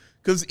LaVine,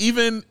 because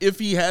even if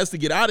he has to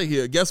get out of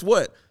here, guess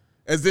what?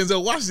 As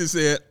Denzel Washington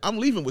said, I'm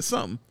leaving with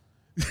something.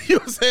 You know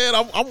what I'm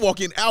saying? I'm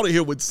walking out of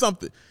here with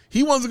something.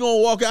 He wasn't going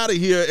to walk out of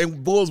here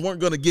and Bulls weren't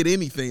going to get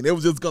anything. They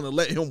was just going to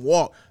let him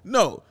walk.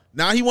 No.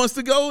 Now he wants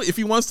to go. If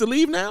he wants to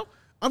leave now,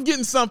 I'm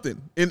getting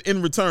something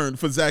in return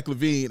for Zach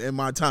LaVine and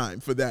my time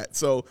for that.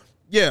 So,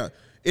 yeah,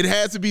 it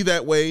had to be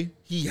that way.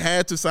 He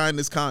had to sign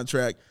this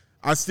contract.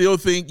 I still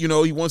think,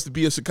 he wants to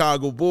be a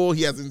Chicago Bull.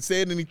 He hasn't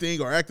said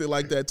anything or acted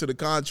like that to the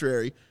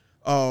contrary.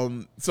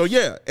 So,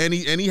 yeah, and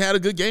he had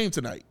a good game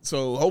tonight.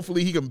 So,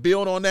 hopefully he can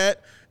build on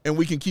that and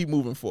we can keep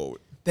moving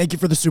forward. Thank you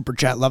for the super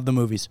chat. Love the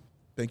movies.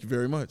 Thank you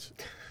very much.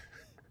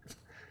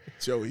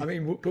 Joey. I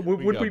mean,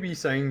 would we be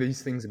saying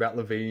these things about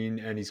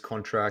LaVine and his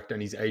contract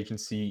and his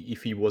agency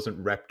if he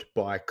wasn't repped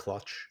by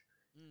Clutch?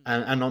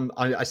 And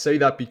I say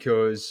that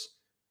because,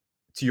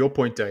 to your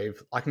point,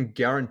 Dave, I can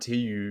guarantee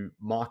you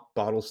Mark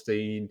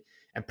Bartelstein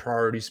and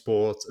Priority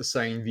Sports are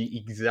saying the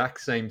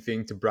exact same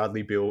thing to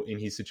Bradley Beal in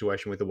his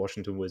situation with the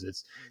Washington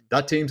Wizards.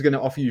 That team's going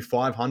to offer you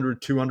 5 years,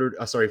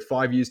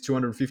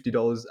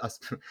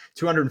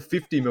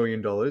 $250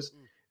 million.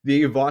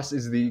 The advice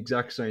is the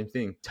exact same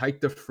thing.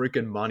 Take the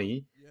freaking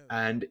money,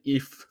 and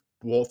if,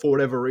 well, for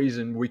whatever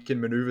reason we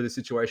can maneuver the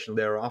situation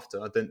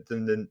thereafter,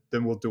 then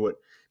we'll do it.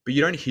 But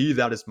you don't hear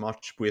that as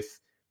much with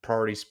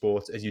Priority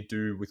Sports as you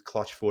do with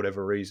Clutch for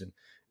whatever reason.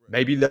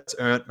 Maybe that's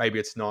earned, maybe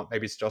it's not,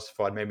 maybe it's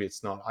justified, maybe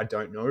it's not. I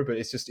don't know, but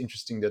it's just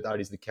interesting that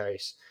is the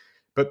case.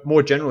 But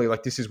more generally,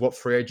 like, this is what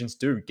free agents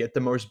do. Get the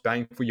most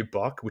bang for your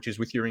buck, which is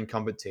with your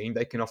incumbent team.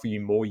 They can offer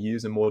you more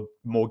years and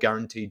more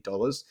guaranteed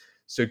dollars.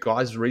 So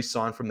guys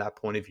re-sign from that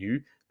point of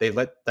view. They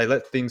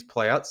let things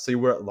play out, see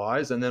where it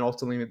lies, and then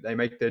ultimately they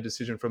make their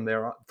decision from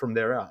there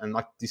out. And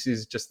like, this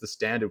is just the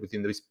standard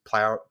within this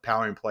power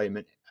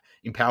empowerment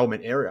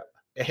era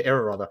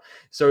rather.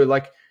 So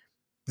like,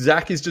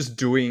 Zach is just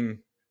doing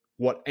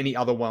what any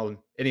other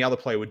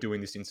player would do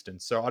in this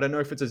instance. So I don't know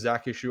if it's a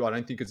Zach issue. I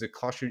don't think it's a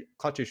Clutch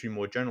issue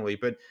more generally.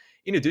 But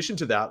in addition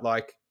to that,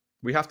 like,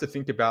 we have to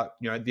think about,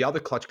 the other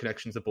Clutch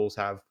connections the Bulls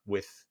have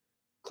with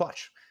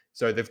Clutch.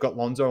 So they've got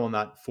Lonzo on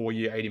that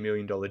 4-year, $80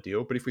 million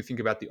deal. But if we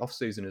think about the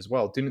offseason as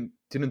well, didn't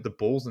the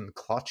Bulls and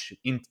Clutch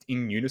in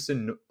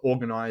unison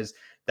organize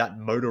that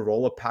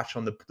Motorola patch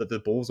on that the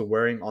Bulls are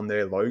wearing on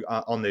their logo,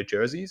 on their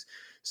jerseys?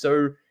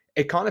 So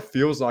it kind of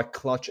feels like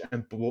Clutch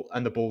and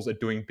the Bulls are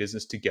doing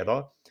business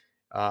together.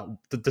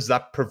 Does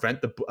that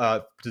prevent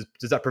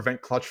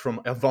Clutch from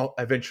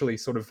eventually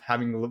sort of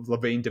having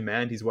LaVine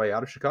demand his way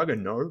out of Chicago?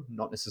 No,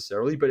 not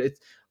necessarily. But it's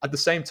at the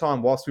same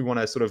time, whilst we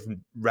want to sort of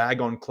rag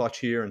on Clutch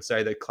here and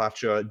say that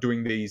Clutch are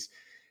doing these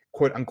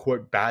quote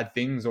unquote bad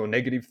things or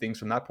negative things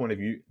from that point of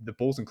view, the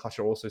Bulls and Clutch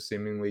are also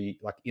seemingly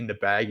like in the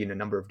bag in a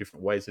number of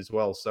different ways as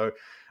well. So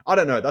I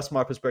don't know. That's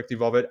my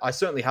perspective of it. I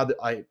certainly had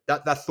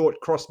that thought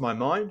crossed my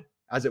mind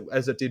as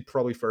it did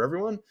probably for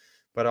everyone,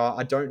 but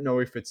I don't know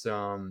if it's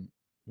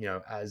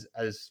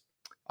as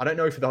I don't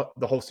know if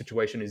the whole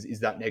situation is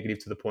that negative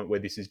to the point where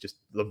this is just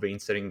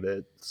LaVine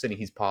setting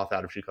his path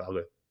out of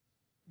Chicago.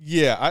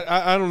 Yeah,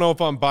 I don't know if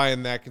I'm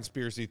buying that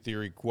conspiracy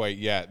theory quite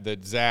yet,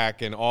 that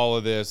Zach and all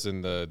of this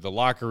and the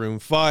locker room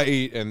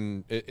fight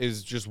and it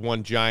is just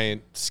one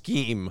giant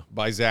scheme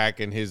by Zach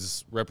and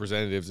his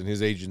representatives and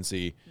his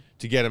agency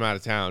to get him out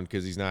of town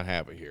because he's not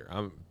happy here.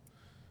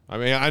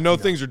 I know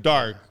things are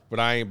dark, but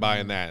I ain't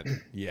buying that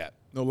yet.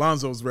 No,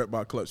 Lonzo's rep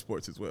by Clutch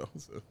Sports as well.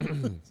 So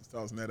just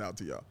tossing that out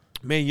to y'all.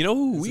 Man, you know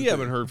who we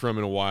haven't heard from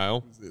in a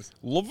while?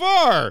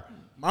 LeVar.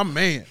 My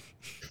man.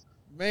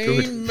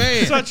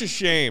 Man. Such a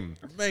shame.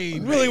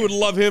 I really would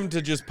love him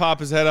to just pop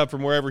his head up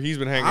from wherever he's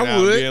been hanging out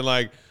and being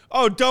like,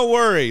 oh, don't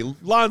worry.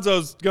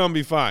 Lonzo's going to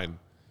be fine.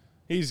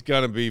 He's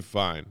going to be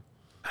fine.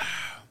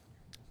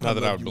 Not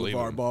that I would believe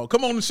LeVar him. Ball.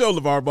 Come on the show,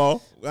 LeVar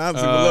Ball.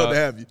 Obviously, we'd love to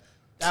have you.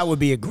 That would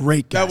be a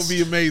great guest. That would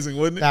be amazing,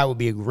 wouldn't it? That would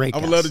be a great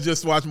guest. I would love to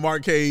just watch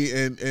Mark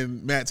K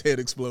and Matt's head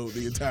explode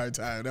the entire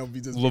time. That would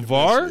be just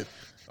LeVar?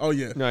 Oh,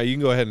 yeah. No, you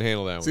can go ahead and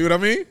handle that one. See what I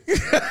mean?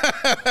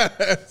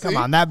 Come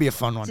on, that'd be a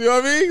fun one. See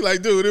what I mean?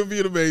 Like, dude, it would be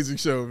an amazing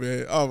show,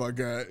 man. Oh, my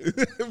God.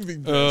 It'd be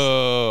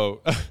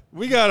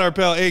we got our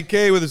pal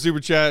AK with a super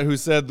chat who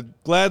said,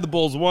 glad the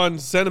Bulls won.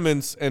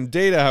 Sentiments and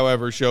data,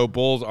 however, show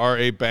Bulls are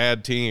a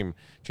bad team.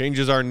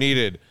 Changes are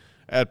needed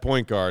at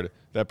point guard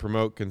that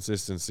promote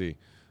consistency.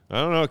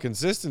 I don't know.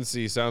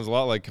 Consistency sounds a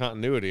lot like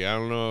continuity. I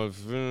don't know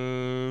if...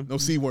 no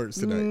C words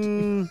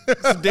tonight.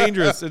 It's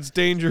dangerous. It's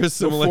dangerous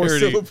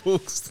similarity. 4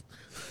 syllables.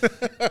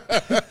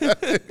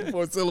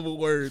 4-syllable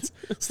words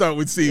start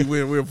with C.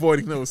 We're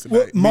avoiding those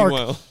tonight. Well,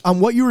 Mark, on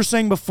what you were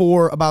saying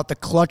before about the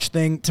Clutch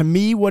thing, to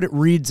me, what it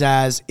reads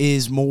as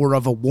is more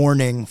of a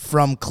warning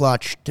from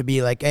Clutch to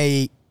be like,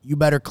 hey, you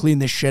better clean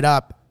this shit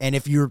up. And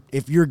if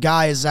your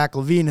guy is Zach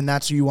LaVine and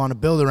that's who you want to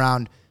build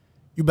around,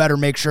 you better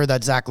make sure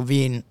that Zach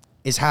LaVine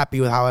is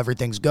happy with how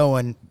everything's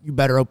going. You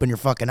better open your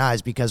fucking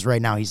eyes because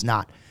right now he's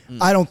not.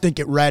 I don't think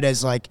it read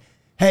as like,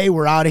 hey,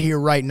 we're out of here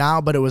right now,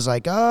 but it was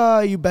like,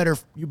 you better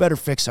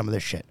fix some of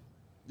this shit.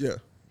 Yeah.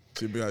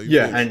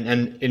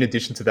 And in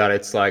addition to that,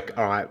 it's like,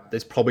 all right,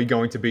 there's probably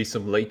going to be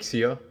some leaks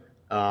here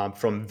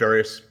from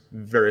various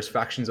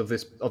factions of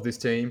this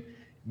team.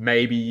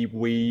 Maybe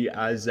we,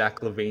 as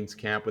Zach LaVine's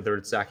camp, whether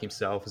it's Zach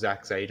himself,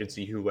 Zach's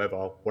agency,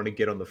 whoever, want to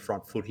get on the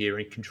front foot here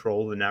and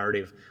control the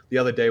narrative. The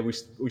other day, we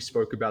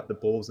spoke about the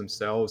Bulls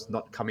themselves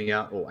not coming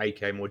out, or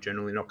AK more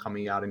generally, not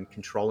coming out and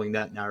controlling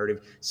that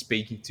narrative,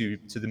 speaking to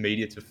the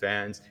media, to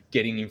fans,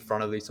 getting in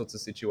front of these sorts of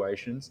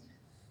situations.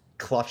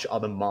 Clutch are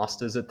the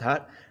masters at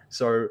that.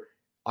 So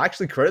I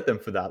actually credit them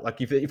for that. Like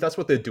if that's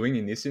what they're doing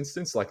in this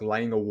instance, like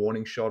laying a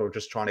warning shot or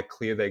just trying to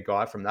clear their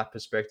guy from that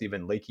perspective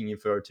and leaking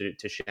info to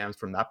Shams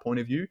from that point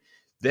of view,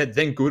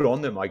 then good on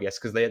them, I guess,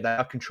 because they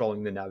are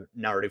controlling the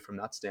narrative from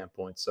that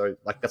standpoint. So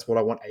like that's what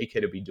I want AK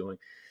to be doing.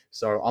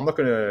 So I'm not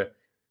going to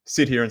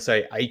sit here and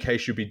say AK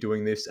should be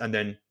doing this and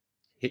then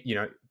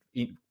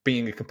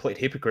being a complete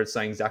hypocrite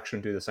saying Zach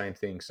shouldn't do the same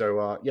thing.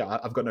 So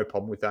I've got no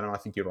problem with that, and I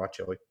think you're right,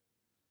 Joey.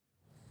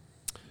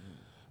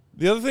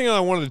 The other thing I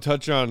wanted to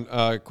touch on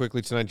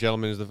quickly tonight,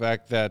 gentlemen, is the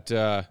fact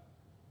that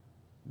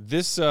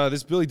this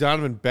Billy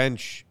Donovan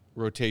bench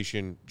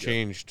rotation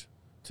changed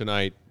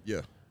tonight.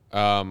 Yeah.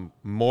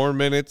 More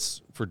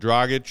minutes for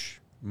Dragic,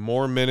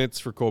 more minutes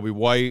for Kobe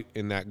White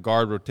in that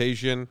guard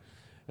rotation,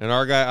 and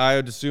our guy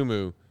Ayo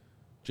Dosunmu,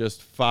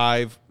 just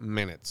 5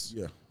 minutes.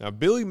 Yeah. Now,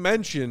 Billy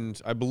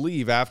mentioned, I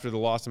believe, after the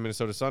loss to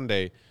Minnesota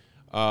Sunday,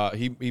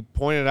 he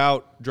pointed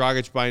out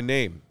Dragic by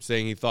name,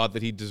 saying he thought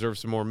that he deserved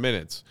some more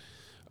minutes.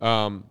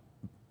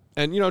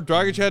 And,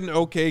 Dragic had an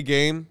okay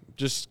game,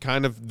 just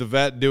kind of the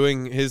vet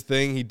doing his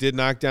thing. He did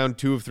knock down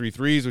 2 of 3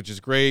 threes, which is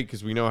great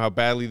because we know how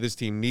badly this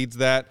team needs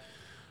that.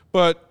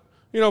 But,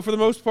 for the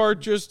most part,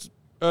 just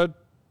a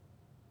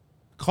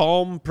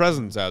calm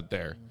presence out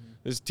there.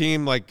 This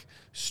team,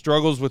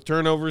 struggles with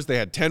turnovers. They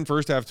had 10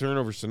 first-half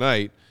turnovers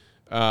tonight.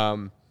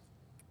 And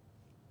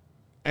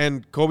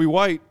Kobe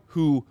White,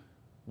 who,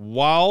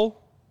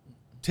 while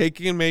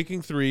taking and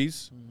making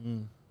threes,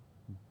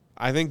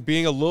 I think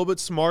being a little bit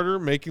smarter,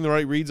 making the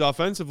right reads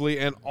offensively,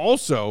 and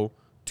also,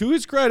 to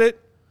his credit,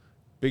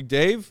 Big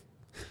Dave,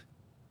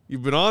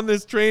 you've been on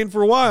this train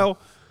for a while.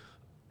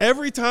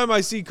 Every time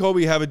I see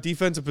Kobe have a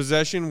defensive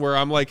possession where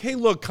I'm like, hey,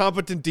 look,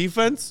 competent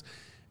defense,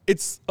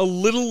 it's a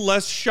little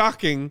less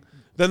shocking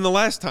than the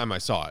last time I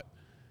saw it.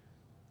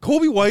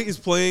 Kobe White is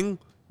playing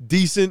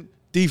decent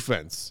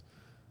defense.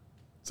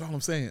 That's all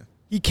I'm saying.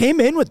 He came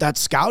in with that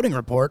scouting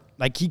report.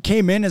 He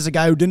came in as a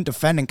guy who didn't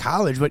defend in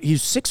college, but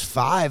he's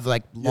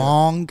 6'5",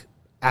 long,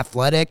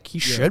 athletic. He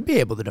should be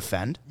able to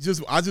defend.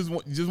 I just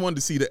wanted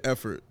to see the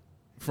effort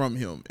from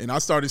him, and I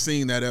started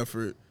seeing that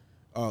effort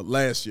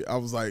last year. I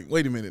was like,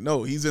 wait a minute,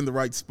 no, he's in the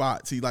right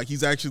spots.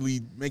 He's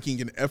actually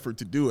making an effort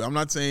to do it. I'm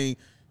not saying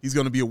he's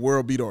going to be a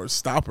world beater or a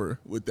stopper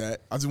with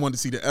that. I just wanted to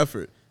see the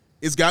effort.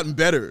 It's gotten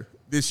better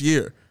this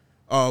year.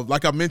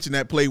 Like I mentioned,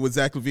 that play with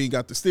Zach LaVine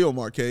got the steal,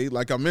 Marquet.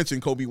 Like I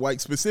mentioned, Kobe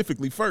White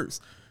specifically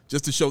first,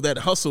 just to show that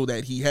hustle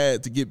that he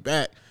had to get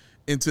back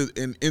into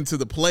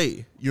the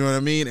play. You know what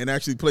I mean? And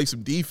actually play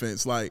some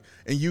defense, and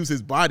use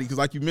his body. Because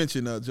like you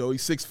mentioned, Joe,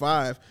 he's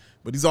 6'5",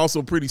 but he's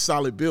also a pretty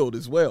solid build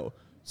as well.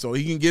 So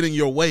he can get in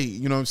your way,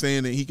 you know what I'm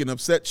saying, and he can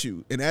upset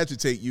you and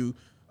agitate you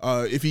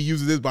if he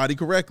uses his body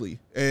correctly.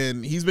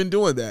 And he's been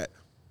doing that.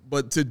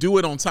 But to do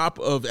it on top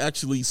of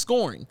actually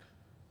scoring,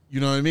 you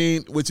know what I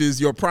mean, which is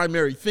your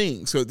primary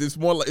thing. So it's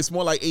more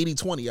like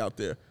 80-20 out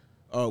there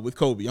with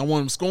Kobe. I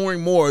want him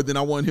scoring more than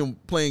I want him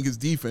playing his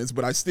defense,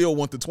 but I still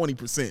want the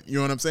 20%. You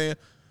know what I'm saying?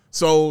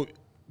 So,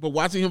 but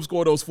watching him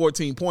score those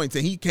 14 points,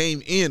 and he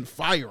came in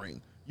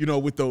firing,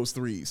 with those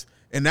threes.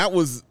 And that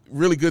was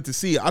really good to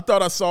see. I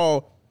thought I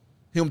saw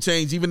him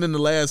change even in the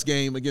last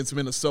game against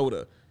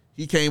Minnesota.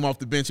 He came off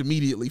the bench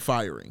immediately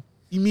firing.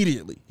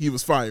 Immediately he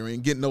was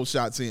firing, getting those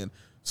shots in.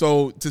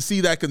 So to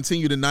see that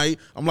continue tonight,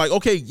 I'm like,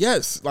 okay,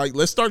 yes,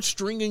 let's start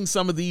stringing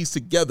some of these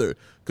together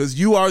because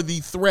you are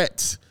the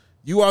threat.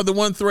 You are the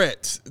one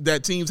threat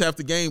that teams have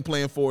to game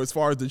plan for as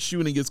far as the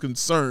shooting is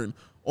concerned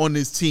on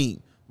this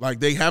team.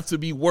 They have to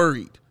be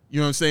worried, you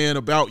know what I'm saying,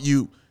 about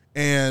you.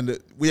 And,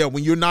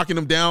 when you're knocking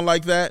them down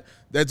like that,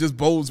 that just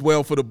bodes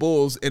well for the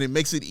Bulls, and it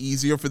makes it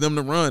easier for them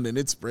to run, and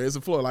it spreads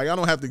the floor. I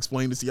don't have to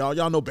explain this to y'all.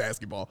 Y'all know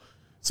basketball.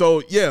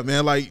 So, yeah,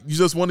 man, you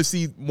just want to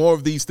see more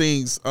of these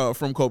things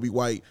from Kobe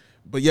White.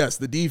 But, yes,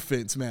 the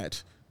defense,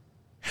 Matt,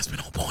 has been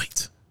on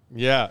point.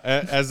 Yeah,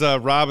 as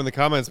Rob in the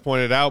comments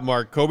pointed out,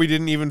 Mark, Kobe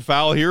didn't even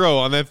foul Hero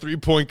on that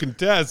 3-point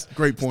contest.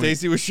 Great point.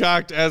 Stacey was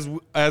shocked, as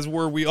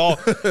were we all.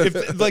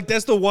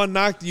 That's the one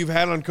knock that you've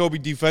had on Kobe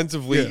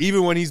defensively,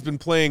 even when he's been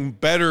playing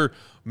better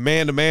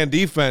man-to-man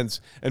defense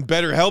and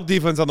better help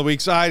defense on the weak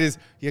side, is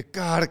you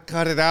got to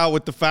cut it out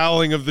with the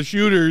fouling of the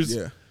shooters.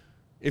 Yeah.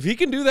 If he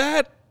can do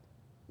that,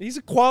 he's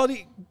a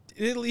quality,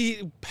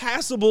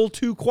 passable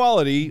to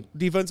quality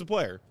defensive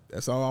player.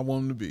 That's all I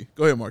want him to be.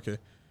 Go ahead, Marquez.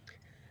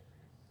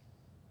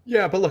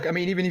 Yeah, but look,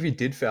 even if he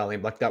did foul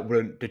him, that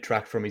wouldn't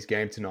detract from his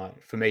game tonight,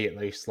 for me at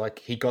least.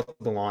 He got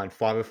the line,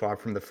 5 of 5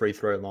 from the free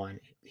throw line.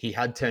 He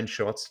had 10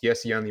 shots.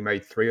 Yes, he only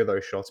made 3 of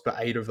those shots, but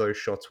 8 of those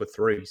shots were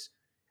threes.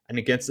 And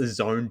against a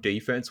zone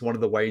defense, one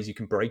of the ways you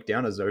can break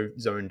down a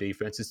zone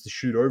defense is to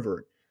shoot over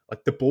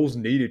it. The Bulls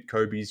needed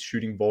Kobe's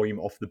shooting volume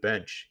off the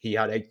bench. He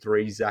had 8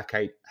 threes. Zach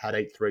had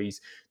 8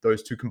 threes.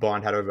 Those two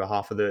combined had over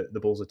half of the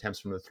Bulls'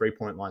 attempts from the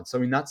three-point line.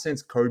 So in that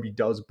sense, Kobe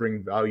does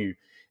bring value.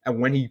 And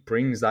when he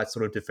brings that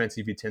sort of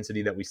defensive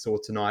intensity that we saw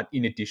tonight,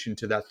 in addition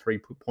to that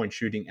 3-point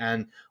shooting,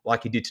 and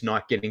like he did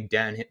tonight, getting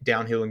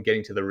downhill and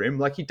getting to the rim,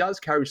 he does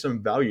carry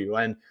some value.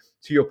 And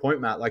to your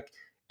point, Matt,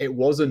 it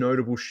was a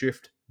notable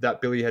shift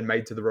that Billy had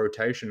made to the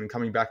rotation. And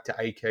coming back to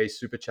AK's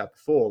super chat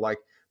before,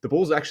 the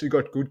Bulls actually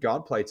got good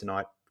guard play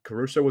tonight.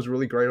 Caruso was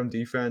really great on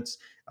defense.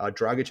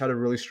 Dragic had a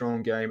really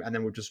strong game. And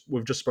then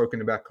we've just spoken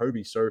about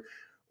Kobe. So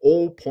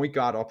all point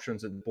guard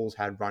options that the Bulls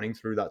had running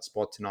through that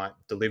spot tonight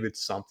delivered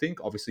something,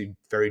 obviously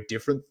very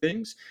different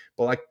things,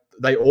 but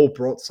they all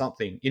brought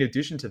something. In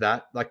addition to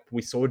that,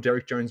 we saw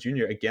Derrick Jones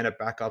Jr. again at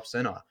backup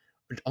center.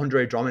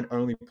 Andre Drummond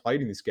only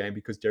played in this game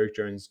because Derrick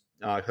Jones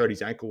hurt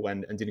his ankle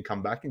and didn't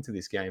come back into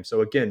this game.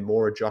 So again,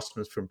 more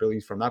adjustments from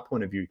Billy from that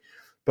point of view.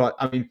 But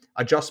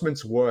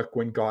adjustments work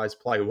when guys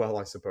play well,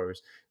 I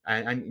suppose.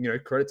 And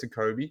credit to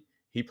Kobe.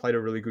 He played a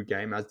really good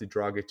game, as did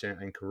Dragic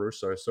and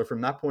Caruso. So from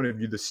that point of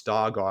view, the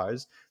star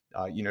guys,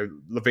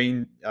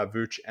 LaVine,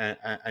 Vooch,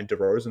 and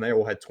DeRozan, they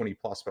all had 20+,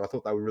 but I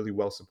thought they were really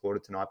well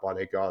supported tonight by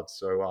their guards.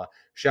 So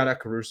shout out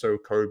Caruso,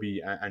 Kobe,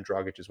 and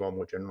Dragic as well,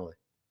 more generally.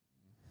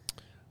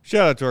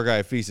 Shout out to our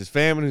guy, Feces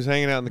Famine, who's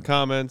hanging out in the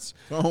comments.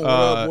 Oh, what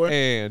up, boy?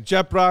 And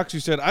Jeff Brox, who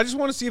said, I just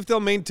want to see if they'll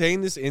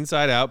maintain this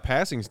inside-out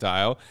passing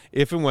style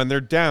if and when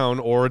they're down,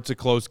 or it's a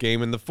close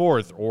game in the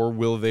fourth, or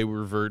will they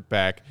revert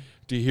back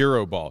to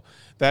hero ball?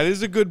 That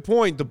is a good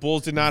point. The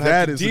Bulls did not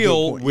have to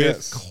deal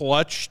with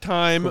clutch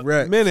time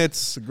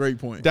minutes. That's a great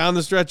point. Down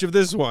the stretch of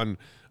this one.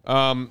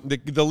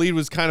 The lead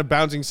was kind of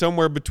bouncing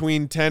somewhere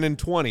between 10 and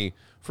 20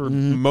 for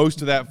most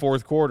of that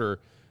fourth quarter.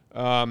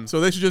 So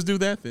they should just do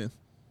that then.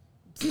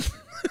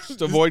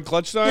 Just avoid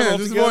clutch time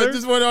altogether?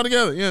 Just avoid it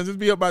altogether. Yeah, just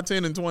be up by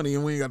 10 and 20,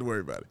 and we ain't got to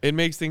worry about it. It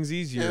makes things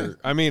easier.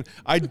 Yeah.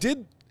 I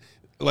did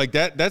 –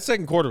 that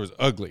second quarter was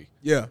ugly.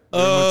 Yeah.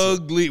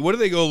 Ugly. What did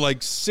they go,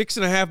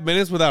 6.5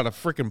 minutes without a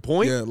freaking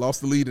point? Yeah,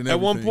 lost the lead and everything.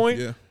 At one point?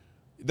 Yeah.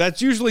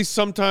 That's usually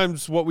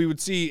sometimes what we would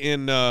see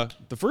in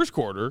the first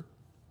quarter.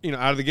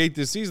 Out of the gate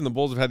this season, the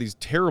Bulls have had these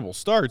terrible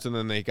starts, and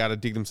then they got to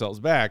dig themselves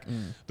back.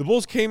 The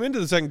Bulls came into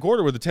the second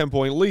quarter with a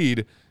 10-point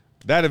lead.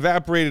 That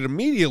evaporated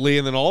immediately,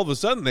 and then all of a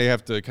sudden they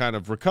have to kind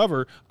of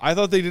recover. I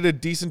thought they did a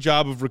decent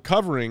job of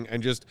recovering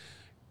and just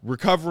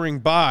recovering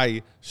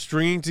by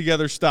stringing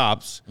together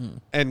stops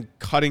and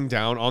cutting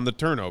down on the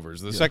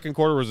turnovers. The second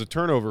quarter was a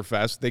turnover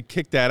fest. They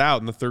kicked that out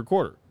in the third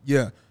quarter.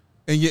 Yeah.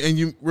 And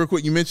you real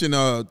quick, you mentioned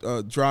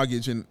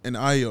Dragic and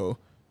Ayo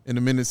in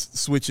the minutes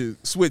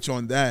switch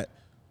on that.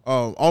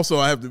 Also,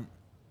 I have to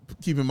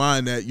keep in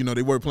mind that,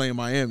 they were playing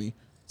Miami.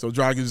 So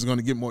Dragic is going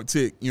to get more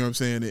tick, you know what I'm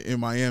saying, in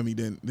Miami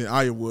than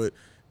Ayo would.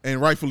 And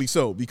rightfully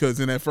so, because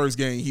in that first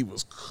game, he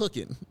was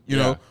cooking, you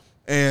know.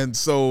 And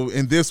so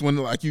in this one,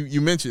 like you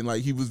mentioned,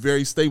 like he was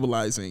very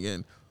stabilizing.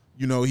 And,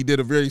 he did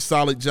a very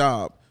solid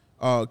job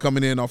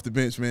coming in off the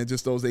bench, man.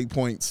 Just those 8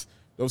 points,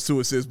 those 2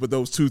 assists, but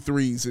those 2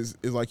 threes is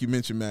like you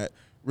mentioned, Matt,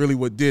 really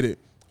what did it.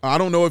 I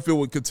don't know if it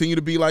would continue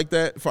to be like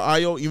that for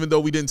Ayo, even though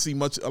we didn't see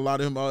a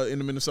lot of him in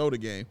the Minnesota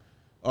game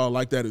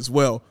like that as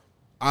well.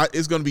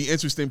 It's going to be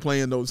interesting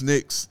playing those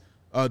Knicks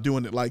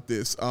doing it like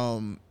this.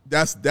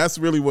 That's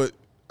really what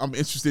I'm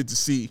interested to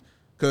see,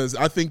 because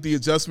I think the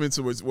adjustments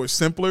were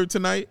simpler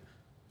tonight.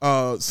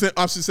 I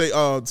should say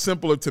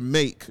simpler to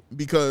make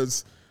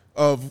because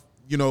of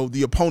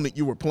the opponent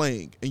you were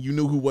playing, and you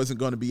knew who wasn't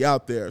going to be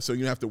out there, so you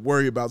didn't have to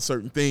worry about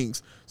certain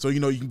things. So you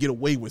can get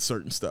away with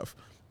certain stuff.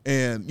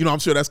 And I'm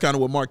sure that's kind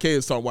of what Marquez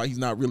is talking why he's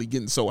not really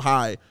getting so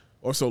high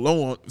or so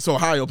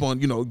high up on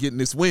getting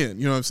this win.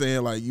 You know what I'm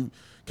saying? Like you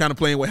kind of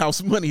playing with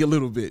house money a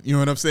little bit. You know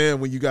what I'm saying?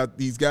 When you got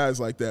these guys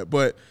like that.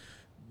 But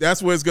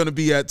that's where it's going to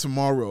be at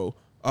tomorrow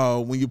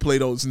when you play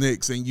those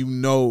Knicks, and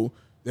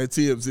that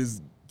Tibbs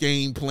is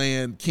game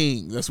plan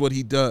king. That's what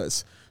he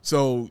does.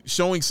 So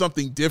showing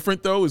something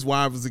different, though, is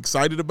why I was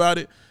excited about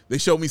it. They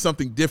showed me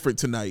something different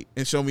tonight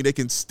and showed me they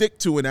can stick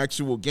to an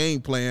actual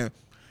game plan,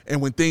 and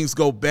when things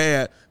go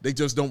bad, they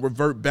just don't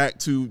revert back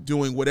to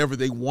doing whatever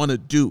they want to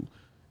do.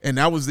 And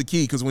that was the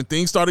key, because when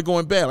things started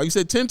going bad, like you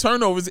said, 10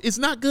 turnovers, it's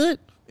not good.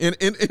 In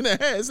the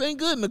half, it ain't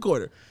good in the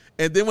quarter.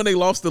 And then when they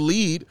lost the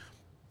lead,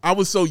 I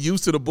was so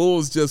used to the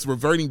Bulls just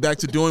reverting back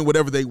to doing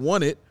whatever they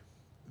wanted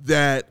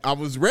that I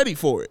was ready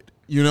for it.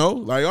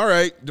 Like, all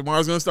right,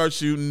 DeMar's going to start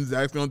shooting,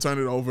 Zach's going to turn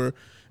it over,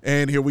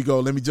 and here we go.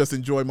 Let me just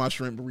enjoy my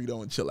shrimp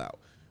burrito and chill out.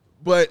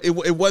 But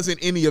it wasn't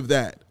any of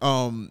that.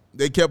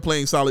 They kept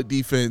playing solid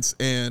defense,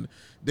 and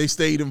they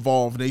stayed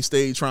involved. They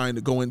stayed trying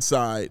to go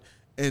inside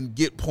and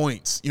get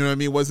points. You know what I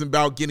mean? It wasn't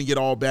about getting it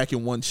all back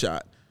in one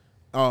shot.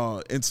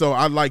 And so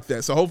I like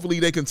that. So hopefully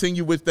they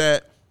continue with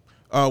that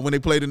when they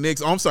play the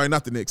Knicks. Oh, I'm sorry,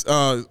 not the Knicks.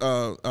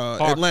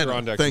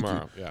 Atlanta. Thank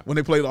you. Yeah. When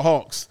they play the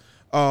Hawks.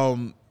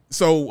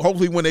 So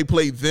hopefully when they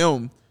play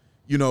them,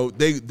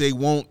 they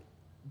won't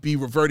be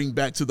reverting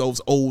back to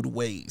those old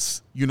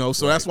ways.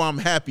 So that's why I'm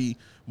happy,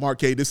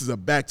 Marquez, this is a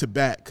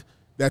back-to-back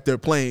that they're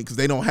playing, because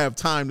they don't have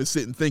time to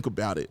sit and think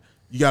about it.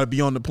 You got to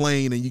be on the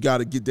plane, and you got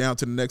to get down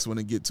to the next one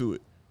and get to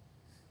it.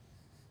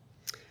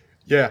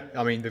 Yeah,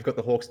 I mean, they've got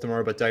the Hawks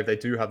tomorrow, but Dave, they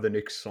do have the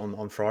Knicks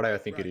on Friday, I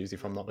think it is,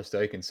 if I'm not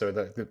mistaken. So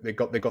they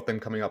got them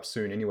coming up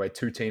soon anyway.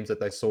 2 teams that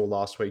they saw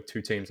last week,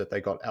 2 teams that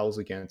they got L's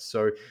against.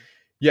 So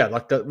yeah,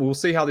 like that, we'll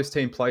see how this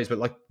team plays. But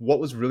like what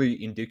was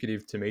really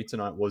indicative to me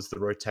tonight was the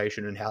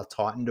rotation and how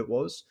tightened it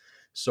was.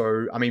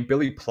 So, I mean,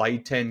 Billy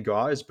played 10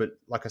 guys, but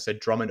like I said,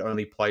 Drummond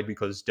only played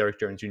because Derek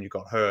Jones Jr.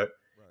 got hurt.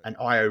 And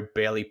Ayo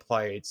barely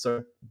played.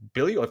 So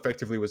Billy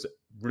effectively was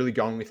really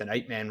going with an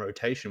 8-man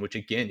rotation, which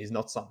again is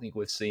not something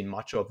we've seen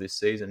much of this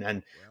season.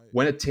 And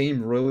when a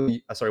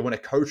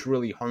coach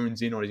really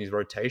hones in on his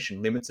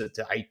rotation, limits it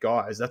to 8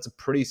 guys, that's a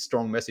pretty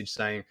strong message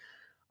saying,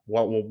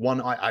 well,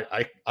 one,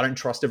 I don't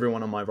trust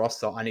everyone on my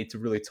roster. I need to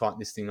really tighten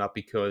this thing up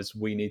because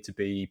we need to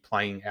be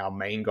playing our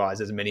main guys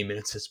as many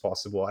minutes as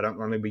possible. I don't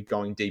want to be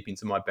going deep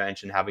into my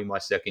bench and having my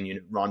second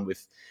unit run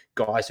with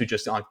guys who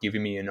just aren't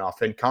giving me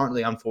enough. And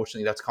currently,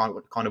 unfortunately, that's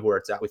kind of where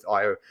it's at with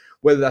Ayo.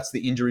 Whether that's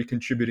the injury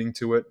contributing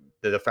to it,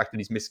 the fact that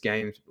he's missed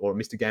games or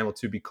missed a game or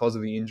 2 because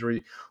of the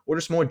injury, or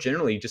just more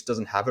generally, he just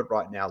doesn't have it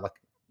right now. Like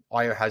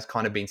Ayo has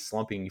kind of been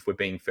slumping, if we're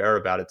being fair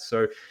about it.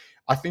 So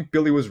I think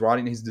Billy was right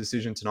in his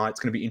decision tonight. It's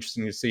going to be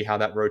interesting to see how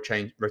that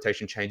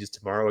rotation changes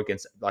tomorrow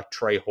against like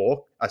Trae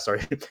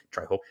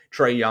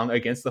Young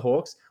against the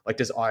Hawks. Like,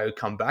 does Ayo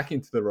come back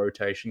into the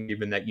rotation,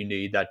 given that you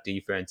need that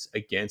defense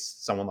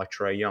against someone like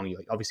Trae Young?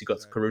 You obviously got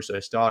Caruso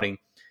starting,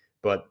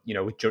 but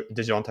with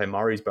DeJounte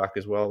Murray's back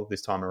as well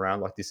this time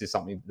around. Like, this is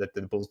something that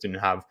the Bulls didn't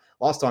have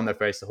last time they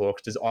faced the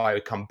Hawks. Does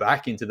Ayo come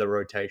back into the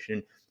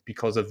rotation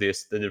because of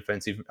this, the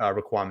defensive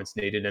requirements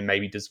needed, and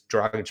maybe does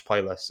Dragic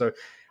play less? So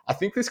I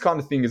think this kind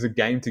of thing is a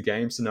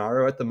game-to-game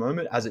scenario at the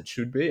moment, as it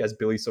should be, as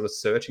Billy's sort of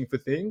searching for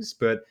things.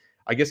 But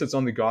I guess it's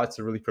on the guys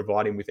to really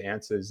provide him with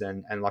answers.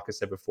 And like I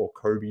said before,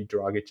 Kobe,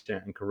 Dragic,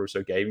 and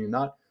Caruso gave him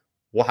that.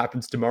 What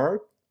happens tomorrow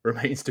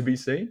remains to be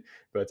seen.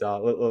 But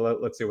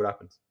let's see what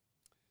happens.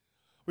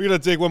 We're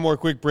going to take one more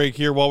quick break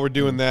here while we're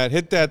doing that.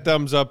 Hit that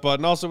thumbs up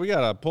button. Also, we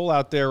got a poll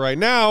out there right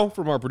now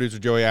from our producer,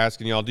 Joey,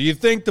 asking y'all, do you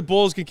think the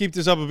Bulls can keep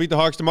this up and beat the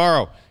Hawks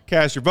tomorrow?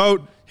 Cast your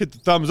vote. Hit the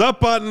thumbs up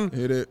button.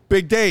 Hit it.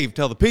 Big Dave,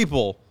 tell the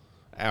people,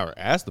 or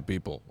ask the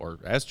people, or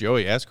ask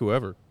Joey, ask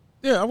whoever.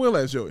 Yeah, I will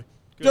ask Joey.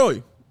 Good.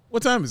 Joey,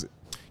 what time is it?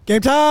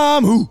 Game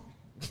time. Who?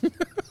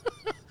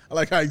 I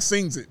like how he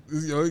sings it. He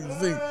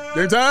sings,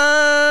 game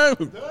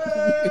time.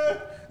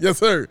 Yes,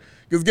 sir.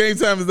 Because Game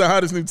Time is the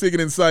hottest new ticket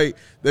in sight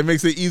that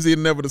makes it easier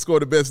than ever to score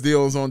the best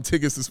deals on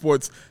tickets to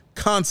sports,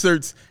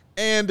 concerts,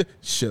 and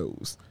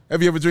shows.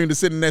 Have you ever dreamed of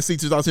sitting in that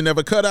seat you thought you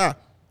never cut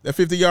out? That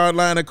 50-yard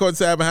line at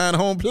courtside behind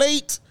home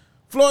plate?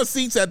 Floor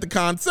seats at the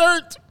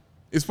concert?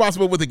 It's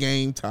possible with the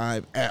Game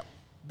Time app.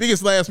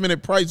 biggest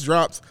last-minute price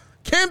drops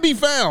can be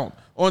found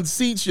on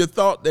seats you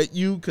thought that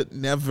you could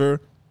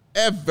never,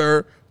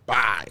 ever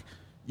buy.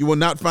 You will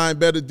not find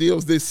better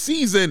deals this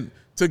season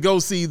to go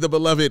see the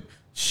beloved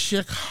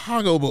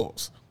Chicago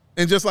Bulls.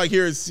 And just like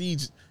here at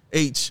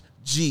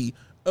CHGO,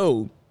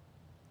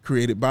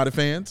 created by the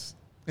fans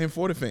and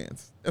for the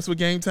fans. That's what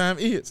Game Time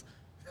is.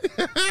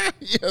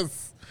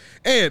 Yes.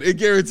 And it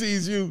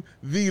guarantees you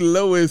the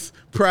lowest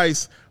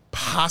price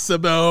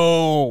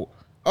possible.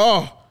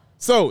 Oh,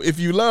 so if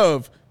you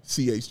love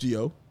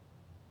CHGO,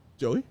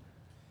 Joey,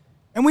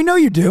 And we know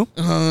you do.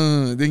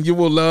 then you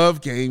will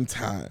love Game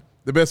Time.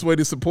 The best way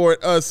to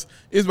support us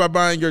is by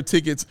buying your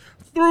tickets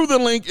through the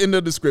link in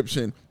the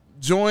description.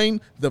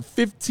 Join the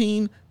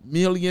 15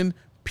 million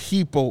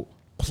people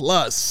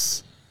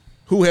plus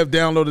who have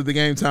downloaded the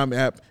Game Time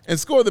app and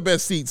score the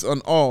best seats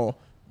on all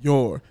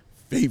your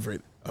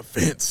favorite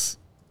events.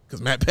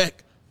 Because Matt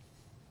Peck,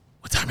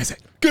 what time is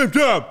it? Game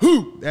time.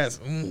 Who? That's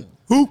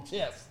Who?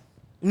 chest.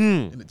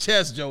 In the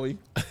chest, Joey.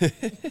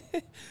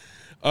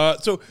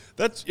 So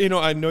that's,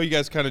 I know you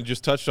guys kind of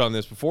just touched on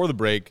this before the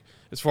break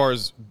as far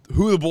as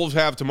who the Bulls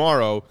have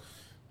tomorrow.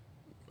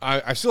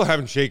 I still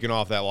haven't shaken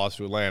off that loss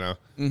to Atlanta.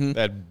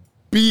 That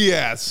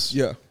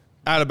BS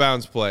out of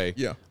bounds play.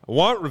 Yeah. I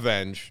want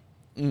revenge.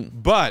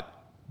 But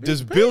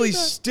does Billy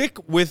stick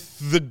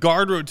with the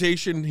guard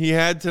rotation he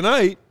had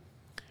tonight?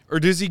 Or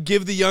does he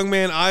give the young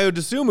man Ayo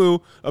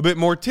Dosunmu a bit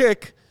more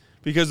tick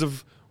because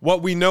of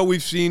what we know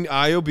we've seen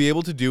Ayo be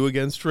able to do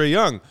against Trae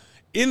Young?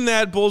 In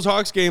that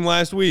Bulls-Hawks game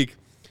last week,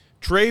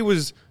 Trae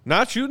was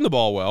not shooting the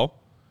ball well.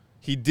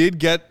 He did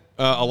get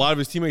a lot of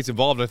his teammates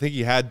involved. I think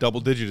he had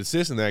double-digit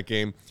assists in that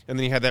game, and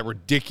then he had that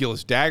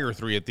ridiculous dagger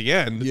three at the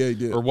end. Yeah, he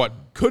did. Or what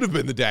could have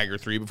been the dagger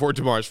three before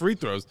Tomorrow's free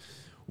throws.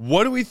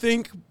 What do we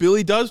think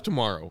Billy does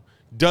tomorrow?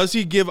 Does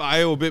he give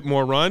Ayo a bit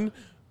more run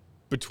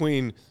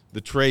between the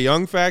Trae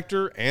Young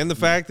factor and the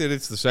fact that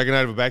it's the second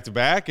night of a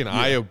back-to-back and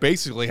Ayo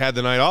basically had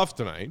the night off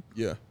tonight?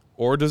 Yeah.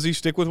 Or does he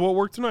stick with what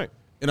worked tonight?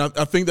 And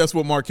I think that's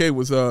what Marquet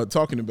was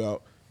talking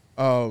about.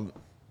 But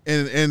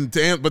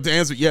to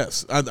answer,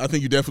 yes, I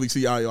think you definitely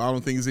see Ayo. I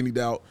don't think there's any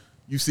doubt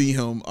you see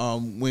him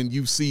when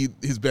you see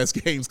his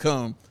best games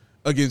come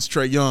against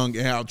Trae Young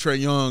and how Trae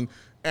Young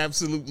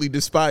absolutely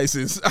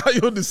despises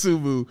Ayo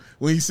Dosunmu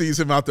when he sees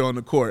him out there on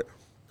the court.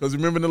 Because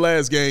remember in the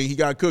last game, he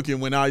got cooking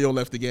when Ayo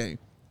left the game.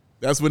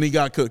 That's when he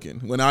got cooking.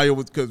 When Ayo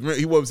was, because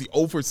he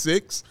 0 for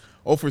 6,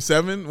 0 for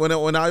 7 when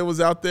Ayo was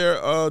out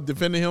there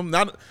defending him.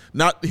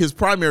 Not his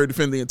primary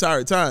defender the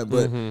entire time,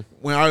 but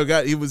when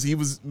Ayo he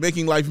was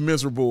making life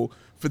miserable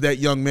for that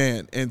young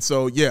man. And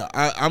so yeah,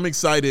 I'm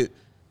excited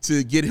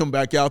to get him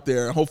back out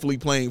there and hopefully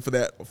playing for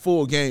that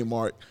full game,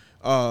 Mark,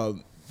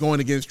 going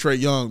against Trae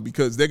Young,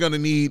 because they're gonna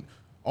need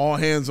all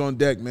hands on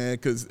deck, man.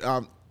 Because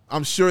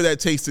I'm sure that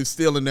taste is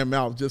still in their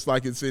mouth, just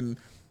like the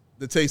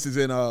taste is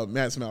in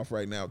Matt's mouth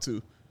right now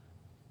too.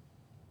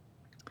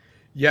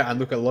 Yeah, and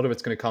look, a lot of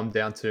it's going to come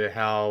down to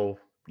how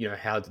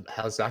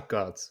Zach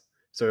guards.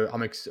 So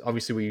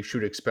obviously we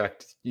should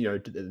expect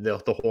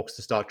the Hawks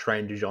to start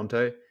training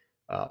DeJounte.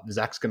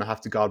 Zach's going to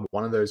have to guard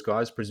one of those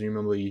guys.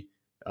 Presumably,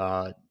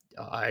 I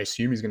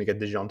assume he's going to get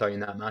DeJounte in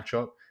that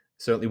matchup.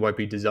 Certainly won't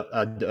be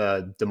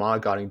DeMar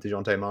guarding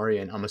DeJounte Murray,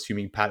 and I'm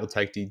assuming Pat will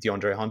take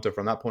DeAndre Hunter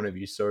from that point of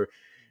view. So,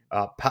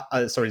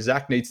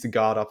 Zach needs to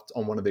guard up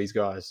on one of these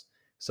guys.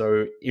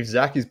 So if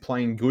Zach is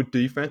playing good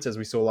defense, as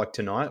we saw like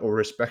tonight, or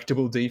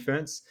respectable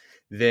defense,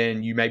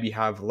 then you maybe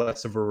have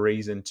less of a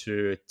reason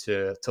to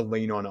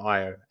lean on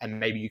Ayo, and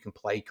maybe you can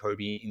play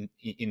Kobe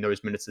in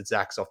those minutes that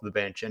Zach's off the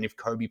bench. And if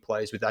Kobe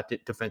plays with that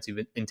defensive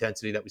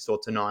intensity that we saw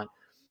tonight,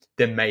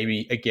 then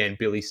maybe again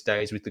Billy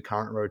stays with the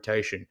current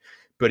rotation.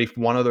 But if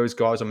one of those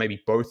guys, or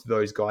maybe both of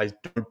those guys,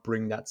 don't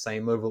bring that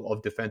same level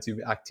of defensive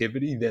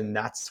activity, then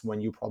that's when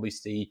you'll probably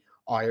see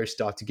Ayo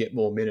start to get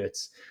more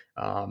minutes.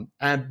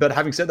 But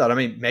having said that, I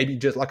mean, maybe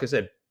just like I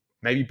said,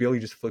 maybe Billy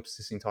just flips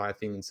this entire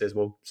thing and says,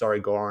 well,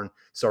 sorry, Goran,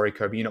 sorry,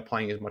 Kobe, you're not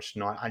playing as much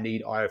tonight. I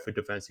need Ayo for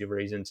defensive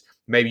reasons.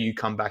 Maybe you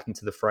come back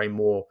into the frame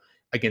more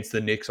against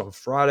the Knicks on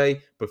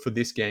Friday, but for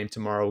this game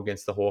tomorrow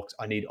against the Hawks,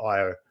 I need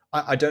Ayo.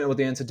 I don't know what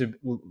the answer to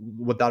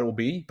what that will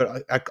be,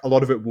 but a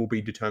lot of it will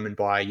be determined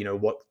by,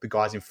 what the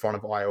guys in front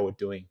of Ayo are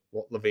doing,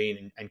 what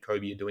Levine and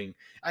Kobe are doing,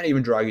 and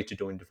even Dragic are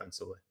doing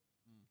defensively.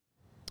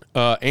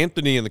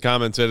 Anthony in the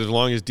comments said as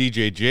long as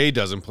DJJ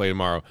doesn't play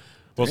tomorrow.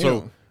 Well,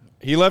 so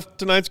he left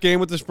tonight's game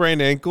with a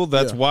sprained ankle.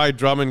 That's why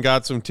Drummond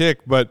got some tick.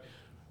 But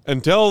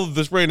until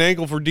the sprained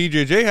ankle for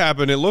DJJ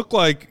happened, it looked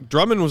like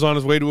Drummond was on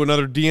his way to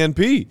another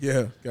DNP.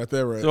 Yeah, got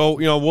that right. So,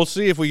 we'll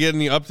see if we get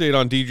any update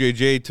on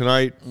DJJ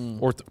tonight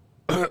or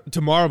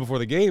tomorrow before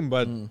the game.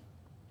 But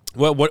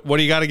what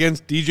do you got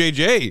against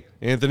DJJ,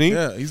 Anthony?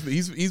 Yeah,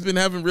 he's been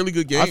having really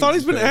good games. I thought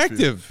he's been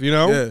active,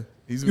 Yeah.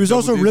 He was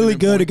also really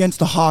good against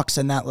the Hawks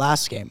in that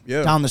last game,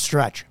 down the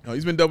stretch. No,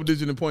 he's been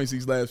double-digit in points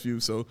these last few,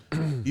 so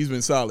he's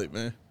been solid,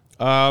 man.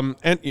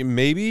 And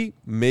maybe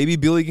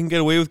Billy can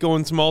get away with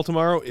going small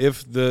tomorrow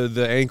if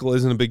the ankle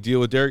isn't a big deal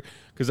with Derek.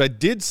 Because I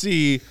did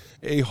see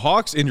a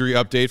Hawks injury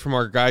update from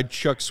our guy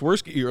Chuck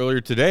Swirsky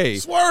earlier today.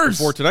 Swers!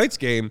 Before tonight's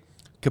game.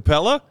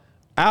 Capella,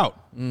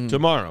 out.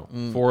 tomorrow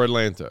for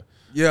Atlanta.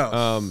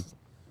 Yeah.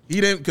 He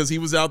didn't, because he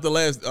was out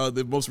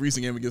the most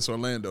recent game against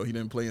Orlando. He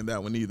didn't play in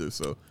that one either.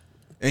 So,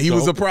 and he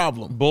was a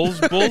problem. Bulls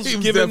He was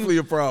given definitely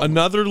a problem.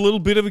 another little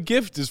bit of a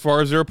gift as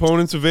far as their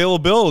opponent's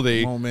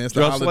availability. Oh man, it's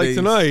just the like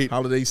tonight.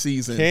 holiday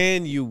season.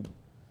 Can you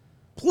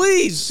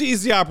please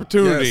seize the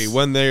opportunity Yes.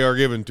 when they are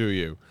given to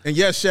you? And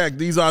yes, Shaq,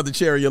 these are the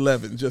Cherry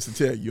 11, just to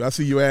tell you. I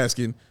see you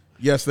asking.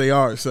 Yes, they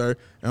are, sir.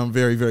 And I'm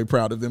very, very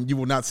proud of them. You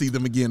will not see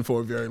them again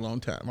for a very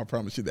long time. I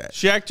promise you that.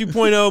 Shaq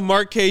 2.0,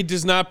 Mark K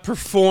does not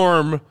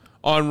perform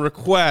on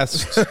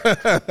request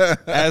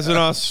as an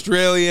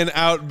Australian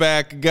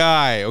outback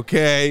guy,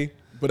 okay?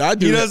 But I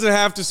do. He doesn't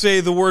have to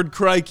say the word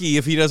crikey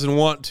if he doesn't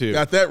want to.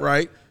 Got that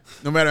right.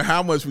 No matter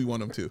how much we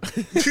want him to.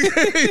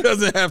 He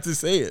doesn't have to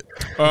say it.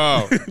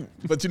 Oh.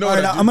 But you know All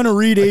what? right, I'm going to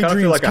read I kinda feel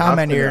Adrian's like I have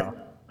comment to here. now.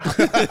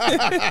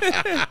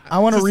 I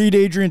want to read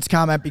Adrian's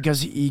comment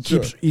because he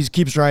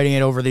keeps writing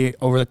it over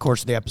the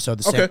course of the episode.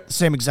 The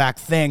same exact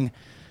thing.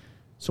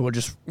 So we'll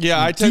just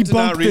I tend to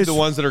not debunk read this. the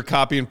ones that are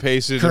copy and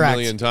pasted Correct. a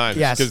million times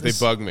Yes, because they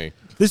this- bug me.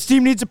 This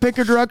team needs to pick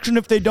a direction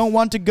if they don't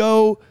want to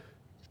go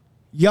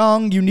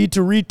young. You need to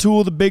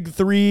retool the big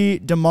three,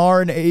 DeMar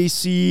and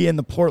AC, and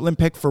the Portland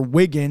pick for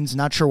Wiggins.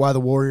 Not sure why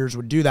the Warriors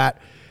would do that.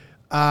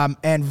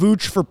 And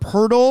Vooch for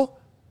Pirtle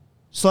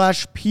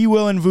 / P.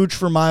 Will and Vooch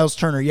for Miles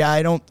Turner. Yeah,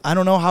 I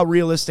don't know how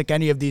realistic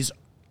any of these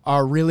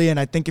are really, and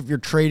I think if you're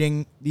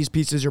trading these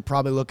pieces, you're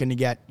probably looking to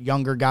get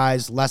younger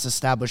guys, less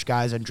established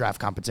guys, and draft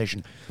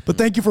compensation. But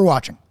thank you for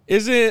watching.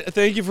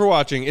 Thank you for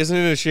watching. Isn't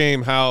it a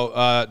shame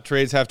how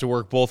trades have to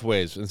work both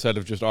ways instead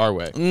of just our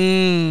way?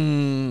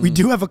 We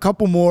do have a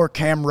couple more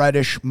Cam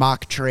Reddish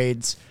mock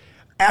trades.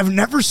 I've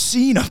never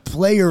seen a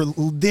player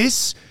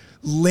this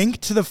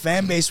linked to the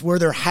fan base where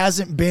there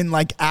hasn't been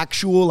like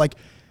actual, like,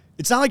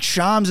 it's not like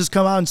Shams has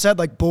come out and said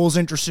like Bulls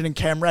interested in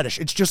Cam Reddish.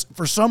 It's just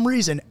for some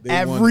reason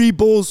every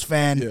Bulls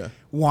fan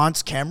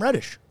wants Cam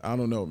Reddish. I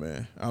don't know,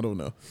 man. I don't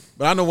know.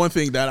 But I know one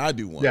thing that I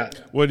do want. Yeah.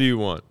 What do you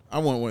want? I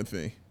want one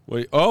thing.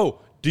 Wait,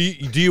 do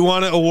you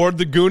want to award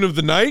the Goon of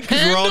the Night?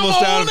 Because we're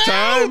almost out of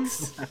time.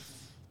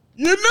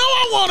 You know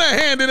I want to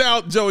hand it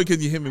out. Joey,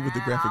 can you hit me with the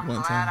graphic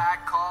one time? I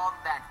called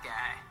that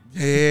guy.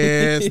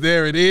 Yes,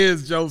 there it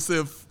is,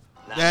 Joseph.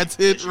 That's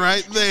it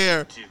right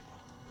there.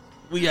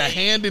 We are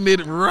handing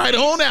it right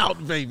on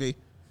out, baby.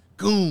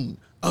 Goon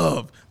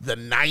of the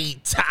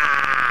Night.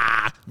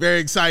 Very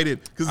excited.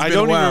 I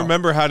don't even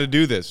remember how to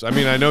do this. I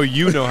mean, I know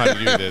you know how to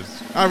do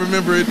this. I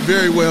remember it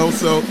very well.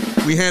 So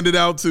we handed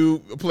out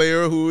to a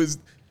player who is,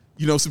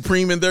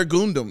 supreme in their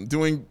goondom,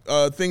 doing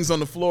things on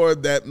the floor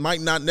that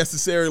might not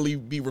necessarily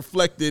be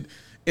reflected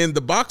in the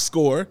box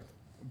score,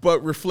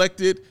 but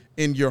reflected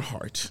in your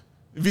heart.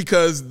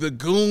 Because the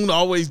goon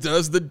always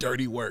does the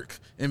dirty work.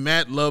 And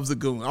Matt loves a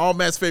goon. All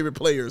Matt's favorite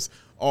players,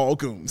 all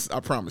goons, I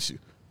promise you.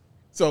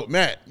 So,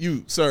 Matt,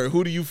 you, sir,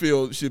 who do you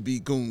feel should be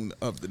Goon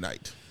of the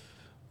Night?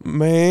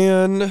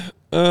 Man,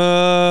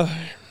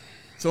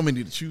 So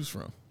many to choose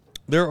from.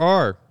 there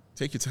are.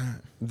 Take your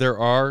time. There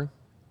are.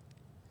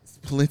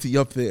 Plenty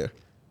up there.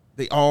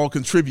 They all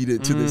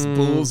contributed to this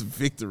Bulls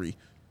victory.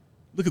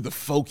 Look at the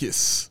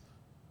focus.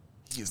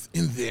 He is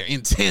in there,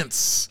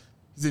 intense.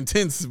 He's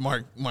intense,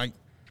 Mike.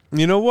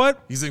 You know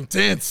what? He's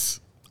intense.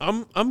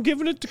 I'm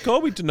giving it to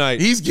Kobe tonight.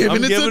 He's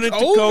giving it to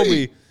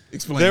Kobe.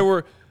 Explain. There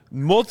were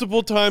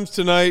multiple times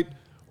tonight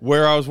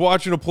where I was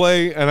watching a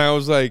play and I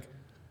was like,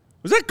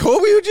 was that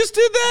Kobe who just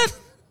did that?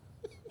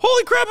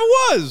 Holy crap,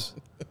 it was.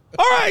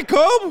 All right,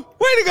 Kobe.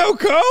 Way to go,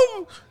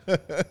 Kobe.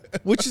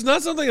 Which is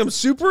not something I'm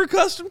super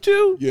accustomed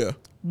to. Yeah.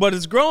 But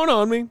it's growing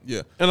on me.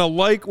 Yeah. And I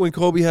like when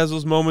Kobe has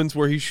those moments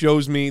where he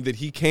shows me that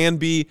he can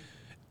be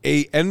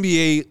a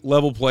NBA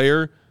level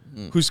player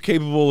who's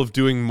capable of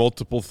doing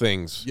multiple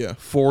things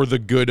for the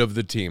good of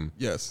the team.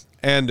 Yes.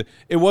 And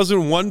it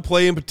wasn't one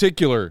play in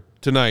particular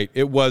tonight.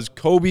 It was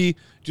Kobe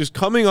just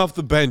coming off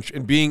the bench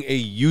and being a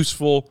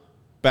useful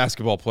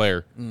basketball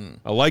player.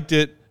 I liked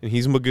it, and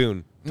he's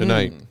Magoon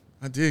tonight.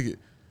 I dig it.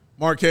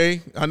 Mark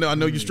K, I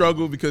know you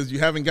struggle because you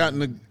haven't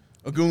gotten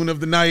a Goon of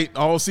the Night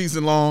all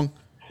season long.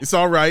 It's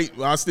all right.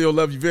 I still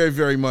love you very,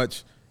 very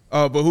much.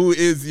 But who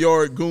is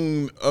your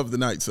Goon of the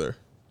Night, sir?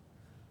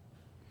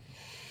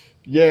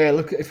 Yeah,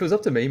 look, if it was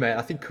up to me, mate,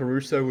 I think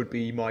Caruso would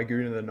be my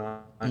Goon of the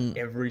Night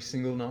every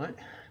single night.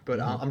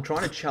 But I'm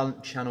trying to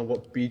channel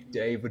what Big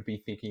Dave would be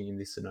thinking in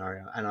this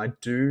scenario. And I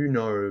do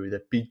know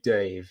that Big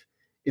Dave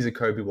is a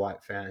Kobe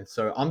White fan.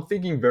 So I'm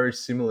thinking very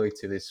similarly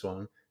to this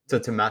one,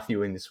 to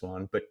Matthew in this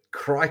one. But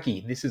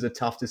crikey, this is a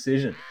tough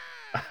decision.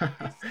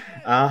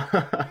 I'm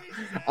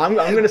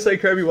going to say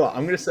Kobe White.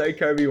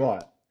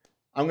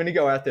 I'm going to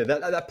go out there.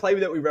 That play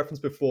that we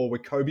referenced before where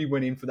Kobe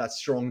went in for that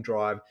strong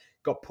drive,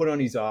 got put on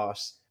his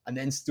ass, and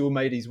then still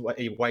made his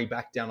way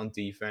back down on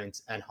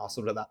defense and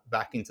hustled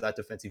back into that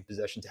defensive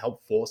possession to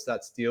help force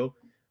that steal.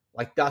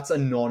 Like, that's a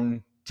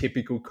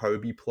non-typical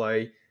Kobe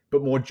play,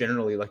 but more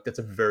generally, like, that's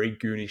a very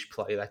goonish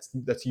play.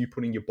 That's you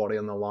putting your body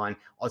on the line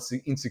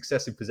in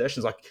successive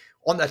possessions. Like,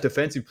 on that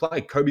defensive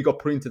play, Kobe got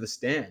put into the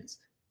stands.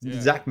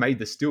 Zach made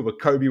the steal,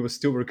 but Kobe was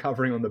still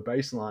recovering on the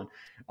baseline,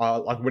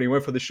 like when he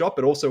went for the shot,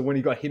 but also when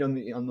he got hit on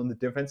the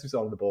defensive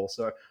side of the ball.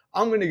 So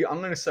I'm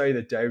gonna say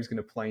that Dave's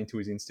gonna play into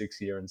his instincts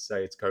here and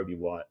say it's Kobe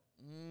White.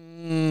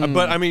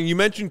 But I mean, you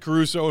mentioned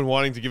Caruso and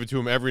wanting to give it to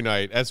him every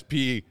night.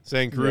 SP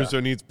saying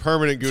Caruso needs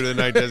permanent Goon of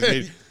the Night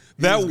designation.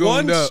 That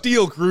one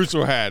steal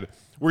Caruso had,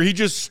 where he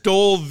just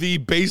stole the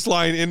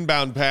baseline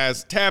inbound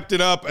pass, tapped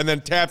it up, and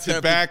then tapped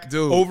it back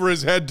over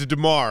his head to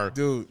DeMar.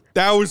 Dude.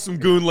 That was some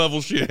Goon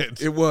level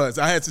shit. It was.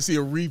 I had to see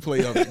a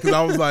replay of it because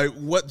I was like,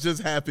 what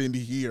just happened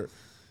here?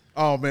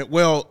 Oh, man.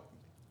 Well,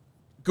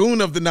 Goon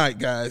of the Night,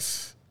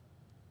 guys,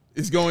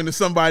 is going to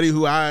somebody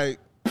who I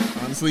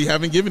honestly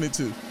haven't given it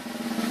to.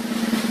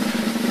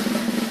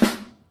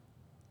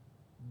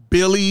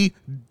 Billy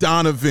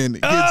Donovan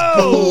gets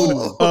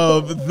Goon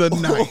of the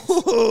Night.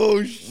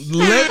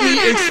 Let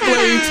me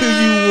explain to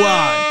you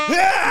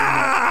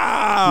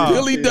why.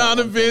 Billy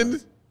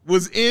Donovan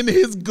was in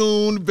his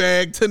Goon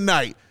bag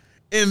tonight.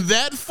 In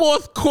that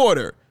fourth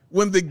quarter,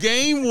 when the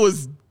game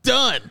was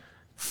done,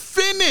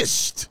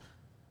 finished,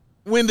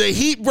 when the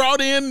Heat brought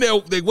in,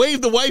 they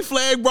waved the white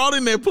flag, brought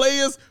in their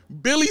players,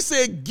 Billy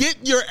said,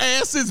 get your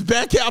asses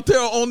back out there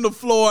on the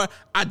floor.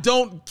 I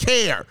don't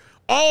care.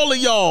 All of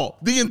y'all,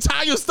 the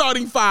entire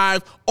starting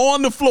five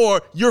on the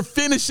floor, you're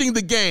finishing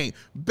the game.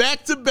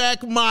 Back to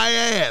back my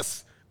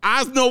ass.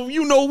 I know,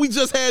 we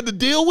just had to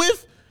deal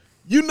with.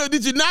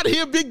 Did you not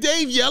hear Big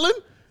Dave yelling?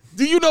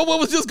 Do you know what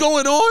was just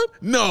going on?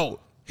 No.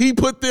 He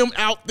put them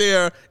out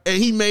there,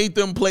 and he made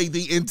them play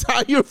the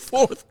entire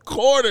fourth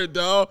quarter,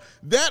 dog.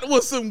 That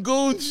was some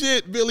Goon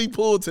shit Billy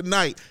pulled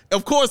tonight.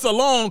 Of course,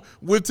 along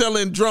with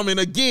telling Drummond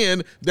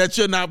again that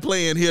you're not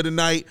playing here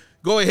tonight.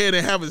 Go ahead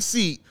and have a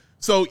seat.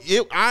 So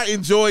I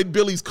enjoyed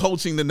Billy's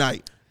coaching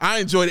tonight. I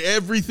enjoyed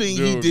everything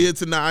he did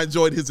tonight. I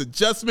enjoyed his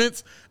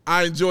adjustments.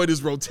 I enjoyed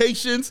his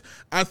rotations.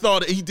 I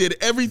thought he did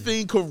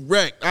everything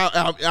correct.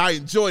 I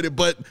enjoyed it,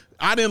 but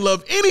I didn't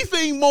love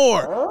anything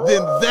more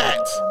than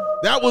that.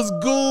 That was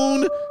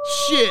Goon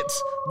shit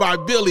by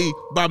Billy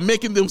by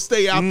making them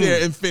stay out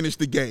there and finish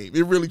the game.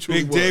 It really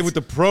truly was. Big Dave with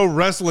the pro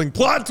wrestling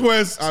plot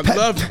twist. I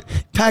loved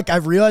it. Pack,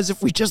 I've realized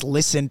if we just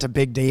listen to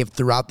Big Dave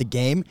throughout the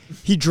game,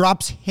 he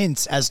drops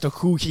hints as to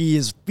who he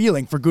is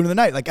feeling for Goon of the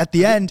Night. Like at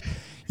the end,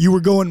 you were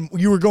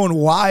going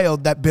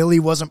wild that Billy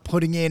wasn't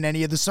putting in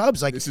any of the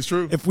subs. Like, this is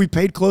true. If we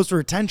paid closer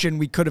attention,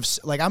 we could have.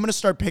 Like, I'm going to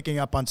start picking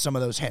up on some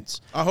of those hints.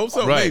 I hope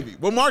so, maybe.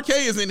 Well,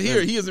 Marquet isn't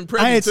here. He isn't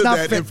privy to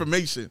that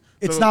information.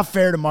 It's not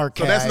fair to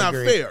Marquet. So that's not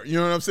fair. You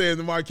know what I'm saying?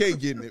 The Marquet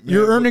getting it, man.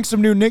 You're earning some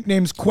new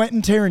nicknames.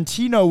 Quentin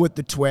Tarantino with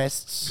the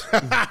twists.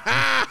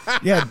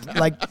 Yeah,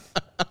 like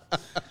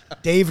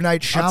Dave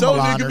Knight Shyamalan. I told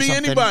you it could or be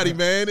something. anybody,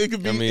 man. It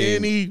could be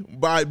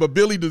anybody, but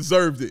Billy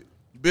deserved it.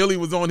 Billy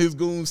was on his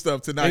Goon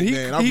stuff tonight,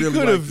 man. I really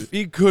liked it.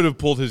 He could have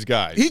pulled his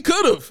guy. He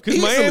could have.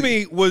 Because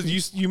Miami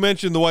was, you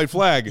mentioned the white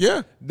flag.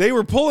 Yeah. They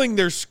were pulling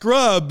their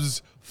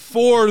scrubs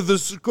for the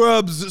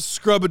scrubs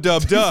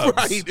scrub-a-dub-dubs.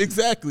 Right,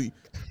 exactly.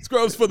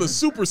 Scrubs for the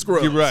super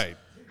scrubs. You're right.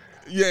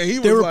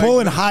 Yeah, they were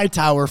pulling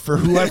Hightower for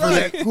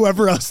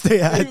whoever else they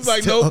had. He was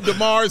like, nope,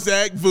 DeMar,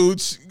 Zach,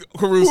 Vooch,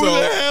 Caruso. Who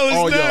the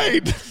hell is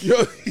Knight?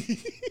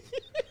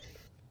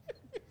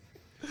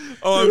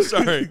 Oh, I'm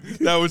sorry.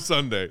 That was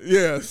Sunday.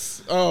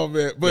 Yes. Oh,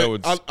 man.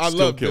 But I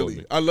love Billy.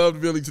 Me. I loved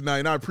Billy tonight,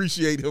 and I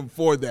appreciate him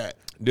for that.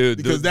 Dude,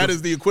 because that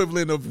is the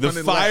equivalent of the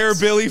Fire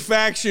laps. Billy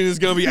faction is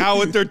going to be out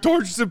with their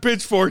torches and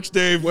pitchforks,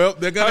 Dave. Well,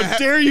 they're going to How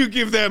dare you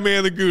give that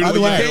man the Goon of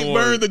the Night You can't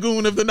burn the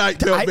Goon of the Night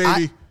belt,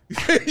 baby.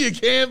 You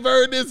can't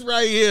burn this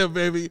right here,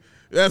 baby.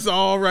 That's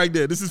all right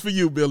there. This is for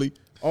you, Billy.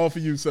 All for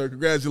you, sir.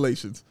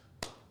 Congratulations.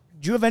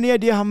 Do you have any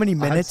idea how many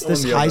minutes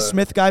this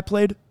Highsmith guy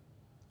played?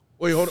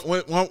 Wait, hold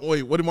on.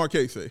 Wait, what did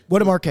Marquet say? What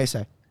did Marquet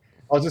say?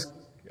 I was just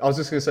going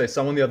to say,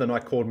 someone the other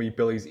night called me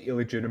Billy's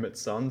illegitimate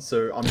son,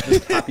 so I'm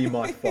just happy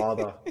my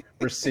father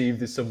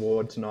received this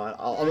award tonight.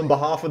 On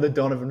behalf of the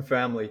Donovan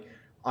family,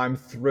 I'm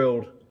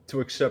thrilled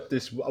to accept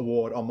this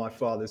award on my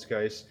father's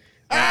case.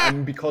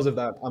 And because of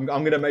that, I'm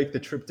going to make the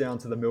trip down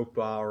to the milk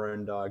bar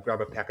and grab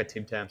a pack of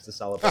Tim Tams to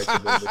celebrate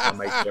the win with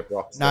my mate Jeff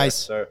Rocks. Nice.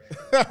 So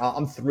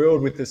I'm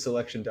thrilled with this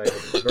selection, David.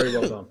 Very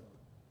well done.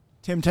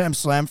 Tim Tam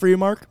slam for you,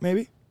 Mark,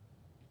 maybe?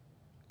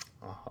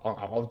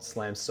 I'll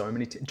slam so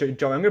many. Joe, I'm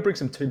going to bring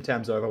some Tim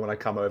Tams over when I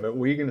come over.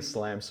 We're going to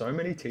slam so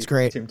many Tim Tams. It's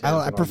great.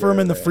 I prefer them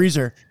in the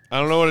freezer. I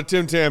don't know what a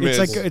Tim Tam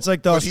is. It's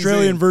like the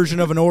Australian version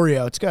of an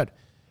Oreo. It's good.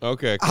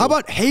 Okay, cool. How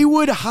about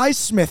Haywood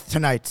Highsmith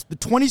tonight? The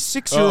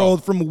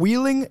 26-year-old from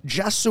Wheeling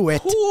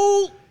Jesuit.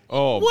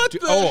 What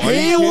the?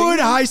 Haywood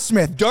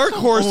Highsmith. Dark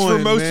horse for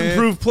most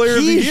improved player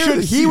of the year.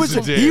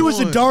 He was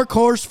a dark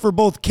horse for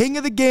both King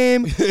of the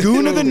Game,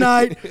 Goon of the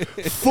Night.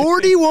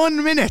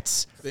 41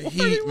 minutes. The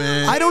Heat,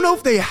 man. I don't know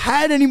if they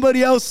had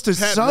anybody else to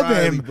sub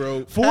Riley, him.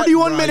 Bro.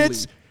 41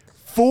 minutes,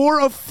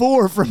 4 of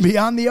 4 from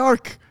beyond the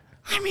arc.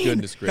 I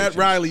mean, Pat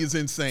Riley is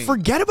insane.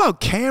 Forget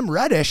about Cam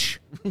Reddish.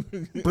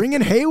 Bring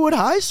in Haywood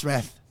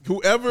Highsmith.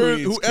 Whoever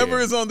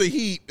is on the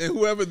Heat and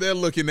whoever they're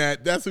looking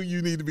at, that's who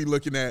you need to be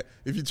looking at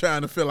if you're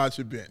trying to fill out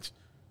your bench.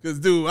 Because,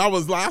 dude, I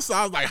was like,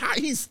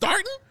 he's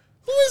starting?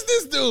 who is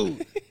this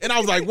dude? And I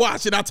was like,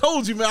 watch. And I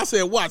told you, man, I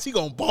said, watch, he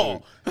gonna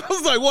ball. I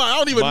was like, what? I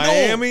don't even know.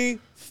 Miami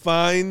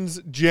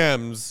finds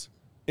gems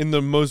in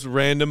the most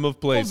random of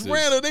places. Most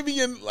random. They be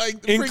in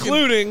like the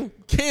including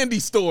candy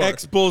store.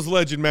 Ex-Bulls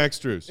legend Max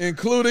Strus.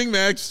 Including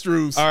Max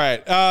Strus. All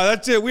right,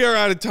 that's it. We are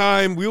out of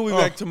time. We will be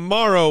back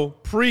tomorrow,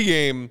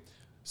 pregame,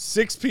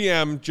 6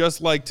 p.m.,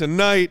 just like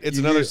tonight. It's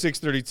another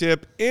 6:30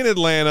 tip in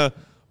Atlanta.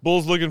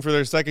 Bulls looking for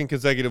their second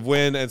consecutive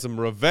win and some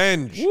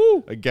revenge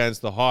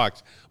against the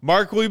Hawks.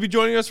 Mark, will you be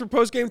joining us for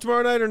postgame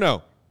tomorrow night or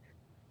no?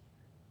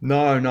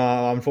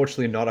 No,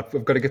 unfortunately not.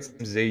 I've got to get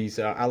some Z's.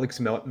 Alex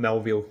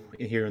Melville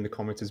here in the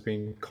comments has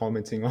been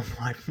commenting on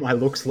my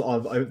looks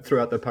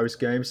throughout the post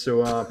game,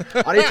 so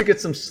I need to get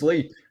some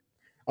sleep,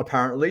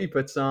 apparently.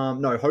 But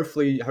no,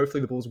 hopefully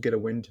the Bulls will get a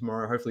win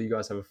tomorrow. Hopefully you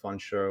guys have a fun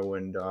show,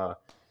 and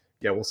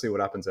we'll see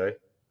what happens, eh?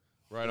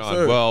 Right on.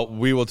 Sure. Well,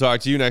 we will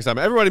talk to you next time.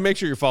 Everybody, make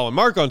sure you're following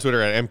Mark on Twitter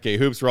at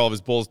MKHoops for all of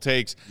his Bulls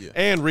takes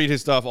and read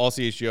his stuff,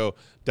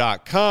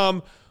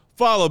 allchgo.com.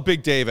 Follow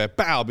Big Dave at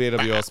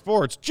BAWL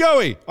Sports.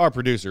 Joey, our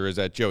producer, is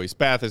at Joey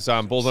Spathis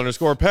on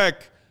Bulls_Peck.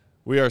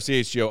 We are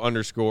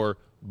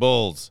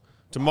CHGO_Bulls.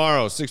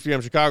 Tomorrow, 6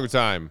 p.m. Chicago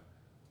time,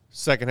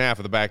 second half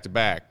of the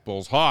back-to-back.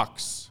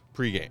 Bulls-Hawks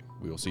pregame.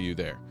 We will see you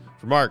there.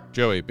 For Mark,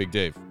 Joey, Big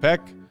Dave, Peck,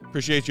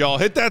 appreciate y'all.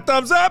 Hit that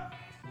thumbs up.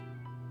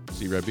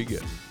 See Red be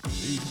good.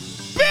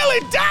 Billy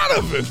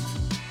Donovan.